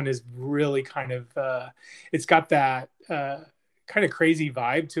second one is really kind of it's got that kind of crazy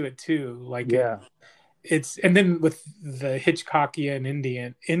vibe to it too. Like yeah it's and then with the Hitchcockian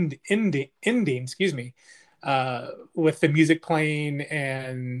ending, excuse me, with the music playing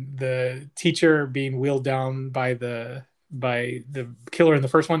and the teacher being wheeled down by the killer in the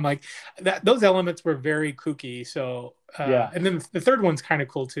first one, like that, those elements were very kooky. So yeah and then the third one's kind of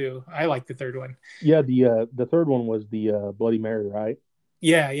cool too. I like the third one. yeah. The third one was the Bloody Mary, right?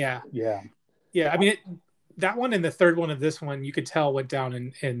 Yeah, yeah, Yeah. yeah. I mean, that one and the third one of this one, you could tell went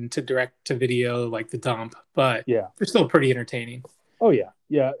down into direct to video, like the dump, but Yeah. they're still pretty entertaining. Oh yeah.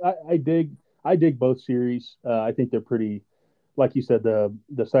 Yeah. I dig both series. I think they're pretty like you said,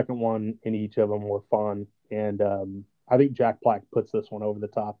 the second one in each of them were fun. And I think Jack Black puts this one over the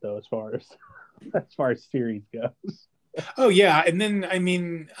top though, as far as as far as series goes. Oh yeah, and then I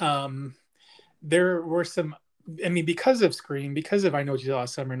mean, there were some. I mean, because of Scream, because of I Know What You Did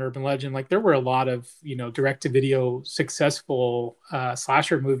Last Summer and Urban Legend, like there were a lot of direct to video successful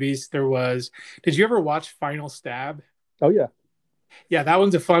slasher movies. There was. Did you ever watch Final Stab? Oh yeah. Yeah, that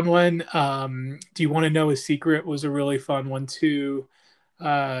one's a fun one. Do you want to know a secret? Was a really fun one too.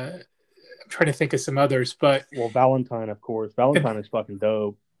 I'm trying to think of some others, but Well, Valentine, of course. Valentine is fucking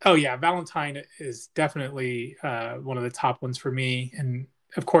dope. oh yeah, Valentine is definitely one of the top ones for me, and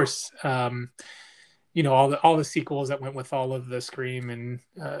of course, all the sequels that went with all of the Scream and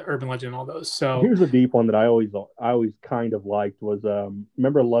Urban Legend and all those. So Here's a deep one that I always kind of liked was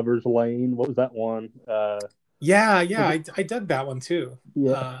remember Lover's Lane? What was that one? yeah, Was it- I dug that one too.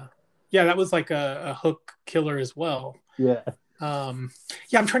 yeah, Yeah, that was like a hook killer as well. yeah, Um,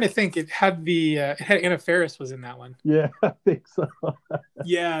 yeah, I'm trying to think. It had Anna Faris was in that one. yeah. I think so.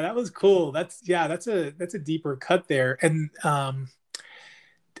 Yeah, that was cool. That's a deeper cut there, and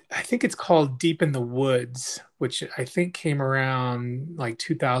I think it's called Deep in the Woods, which I think came around like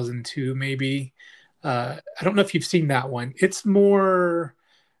 2002, maybe. I don't know if you've seen that one. It's more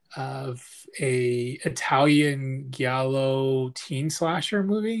of a Italian giallo teen slasher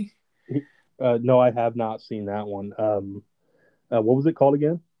movie. No, I have not seen that one. What was it called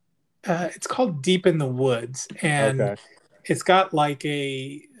again? It's called Deep in the Woods, and Okay, it's got like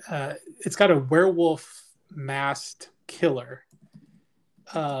it's got a werewolf masked killer,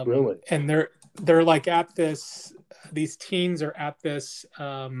 really? and they're like at this. These teens are at this.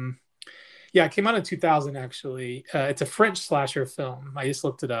 Yeah, it came out in 2000 actually. It's a French slasher film. I just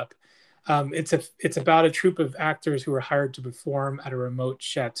looked it up. It's about a troupe of actors who are hired to perform at a remote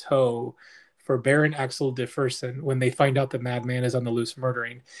chateau for Baron Axel de Fersen when they find out the madman is on the loose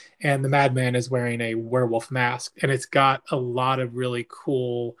murdering, and the madman is wearing a werewolf mask, and it's got a lot of really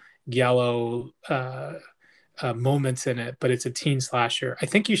cool yellow moments in it. But it's a teen slasher. I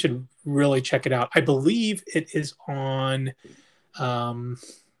think you should really check it out. I believe it is on um,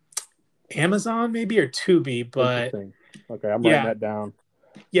 Amazon maybe or Tubi, but Interesting. Okay, I'm writing yeah, that down.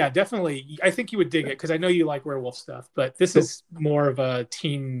 yeah, definitely. I think you would dig it because I know you like werewolf stuff, but this So, is more of a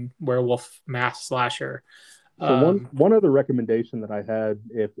teen werewolf mass slasher. so one Um, one other recommendation that I had,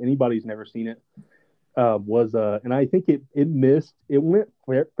 if anybody's never seen it, was and I think it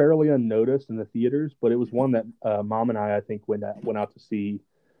went fairly unnoticed in the theaters, but it was one that Mom and I think went out to see.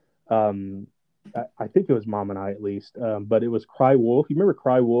 Um, I think it was Mom and I at least, but it was Cry Wolf. You remember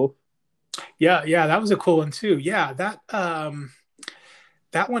Cry Wolf? yeah, that was a cool one too. Yeah, that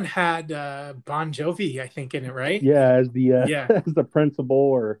one had Bon Jovi, I think, in it, right? Yeah, as the Yeah, as the principal,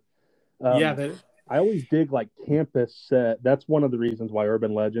 or yeah, um, I always dig like campus set. That's one of the reasons why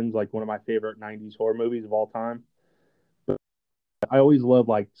Urban Legends like one of my favorite '90s horror movies of all time. I always love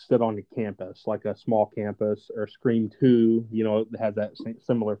like sit on the campus, like a small campus or Scream 2. It has that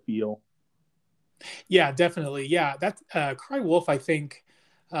similar feel. yeah, definitely. Yeah, that Cry Wolf, I think.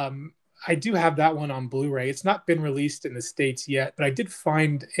 Um, I do have that one on Blu-ray. It's not been released in the States yet, but I did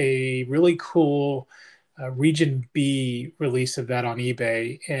find a really cool Region B release of that on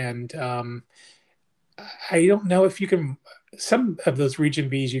eBay. And I don't know if you can, some of those Region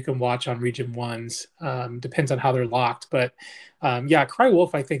Bs you can watch on Region 1s. Depends on how they're locked. But yeah, Cry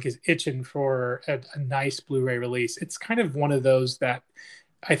Wolf, I think, is itching for a nice Blu-ray release. It's kind of one of those that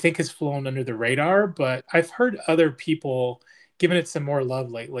I think has flown under the radar, but I've heard other people giving it some more love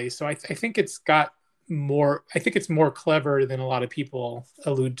lately. So I think it's got more, I think it's more clever than a lot of people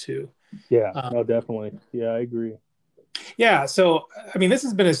allude to. Yeah, Um, no, definitely. Yeah, I agree. yeah. So, I mean, this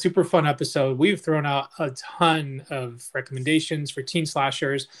has been a super fun episode. We've thrown out a ton of recommendations for teen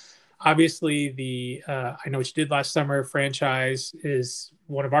slashers. Obviously, the I Know What You Did Last Summer franchise is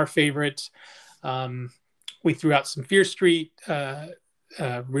one of our favorites. Um, we threw out some Fear Street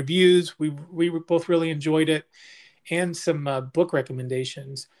reviews. We both really enjoyed it, and some book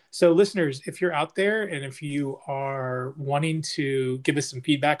recommendations. So, listeners, if you're out there and if you are wanting to give us some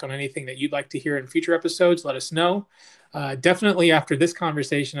feedback on anything that you'd like to hear in future episodes, let us know. Definitely after this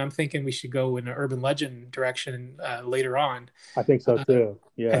conversation, I'm thinking we should go in an urban legend direction later on. I think so Uh, too. I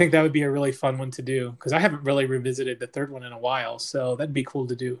Yeah. think that would be a really fun one to do because I haven't really revisited the third one in a while. So that'd be cool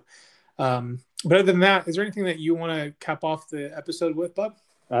to do. But other than that, is there anything that you want to cap off the episode with, Bub?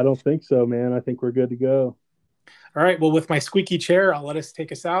 I don't think so, man. I think we're good to go. All right. Well, with my squeaky chair, I'll let us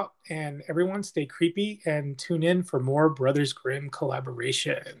take us out. And everyone stay creepy and tune in for more Brothers Grimm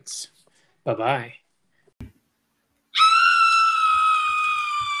collaborations. Bye bye.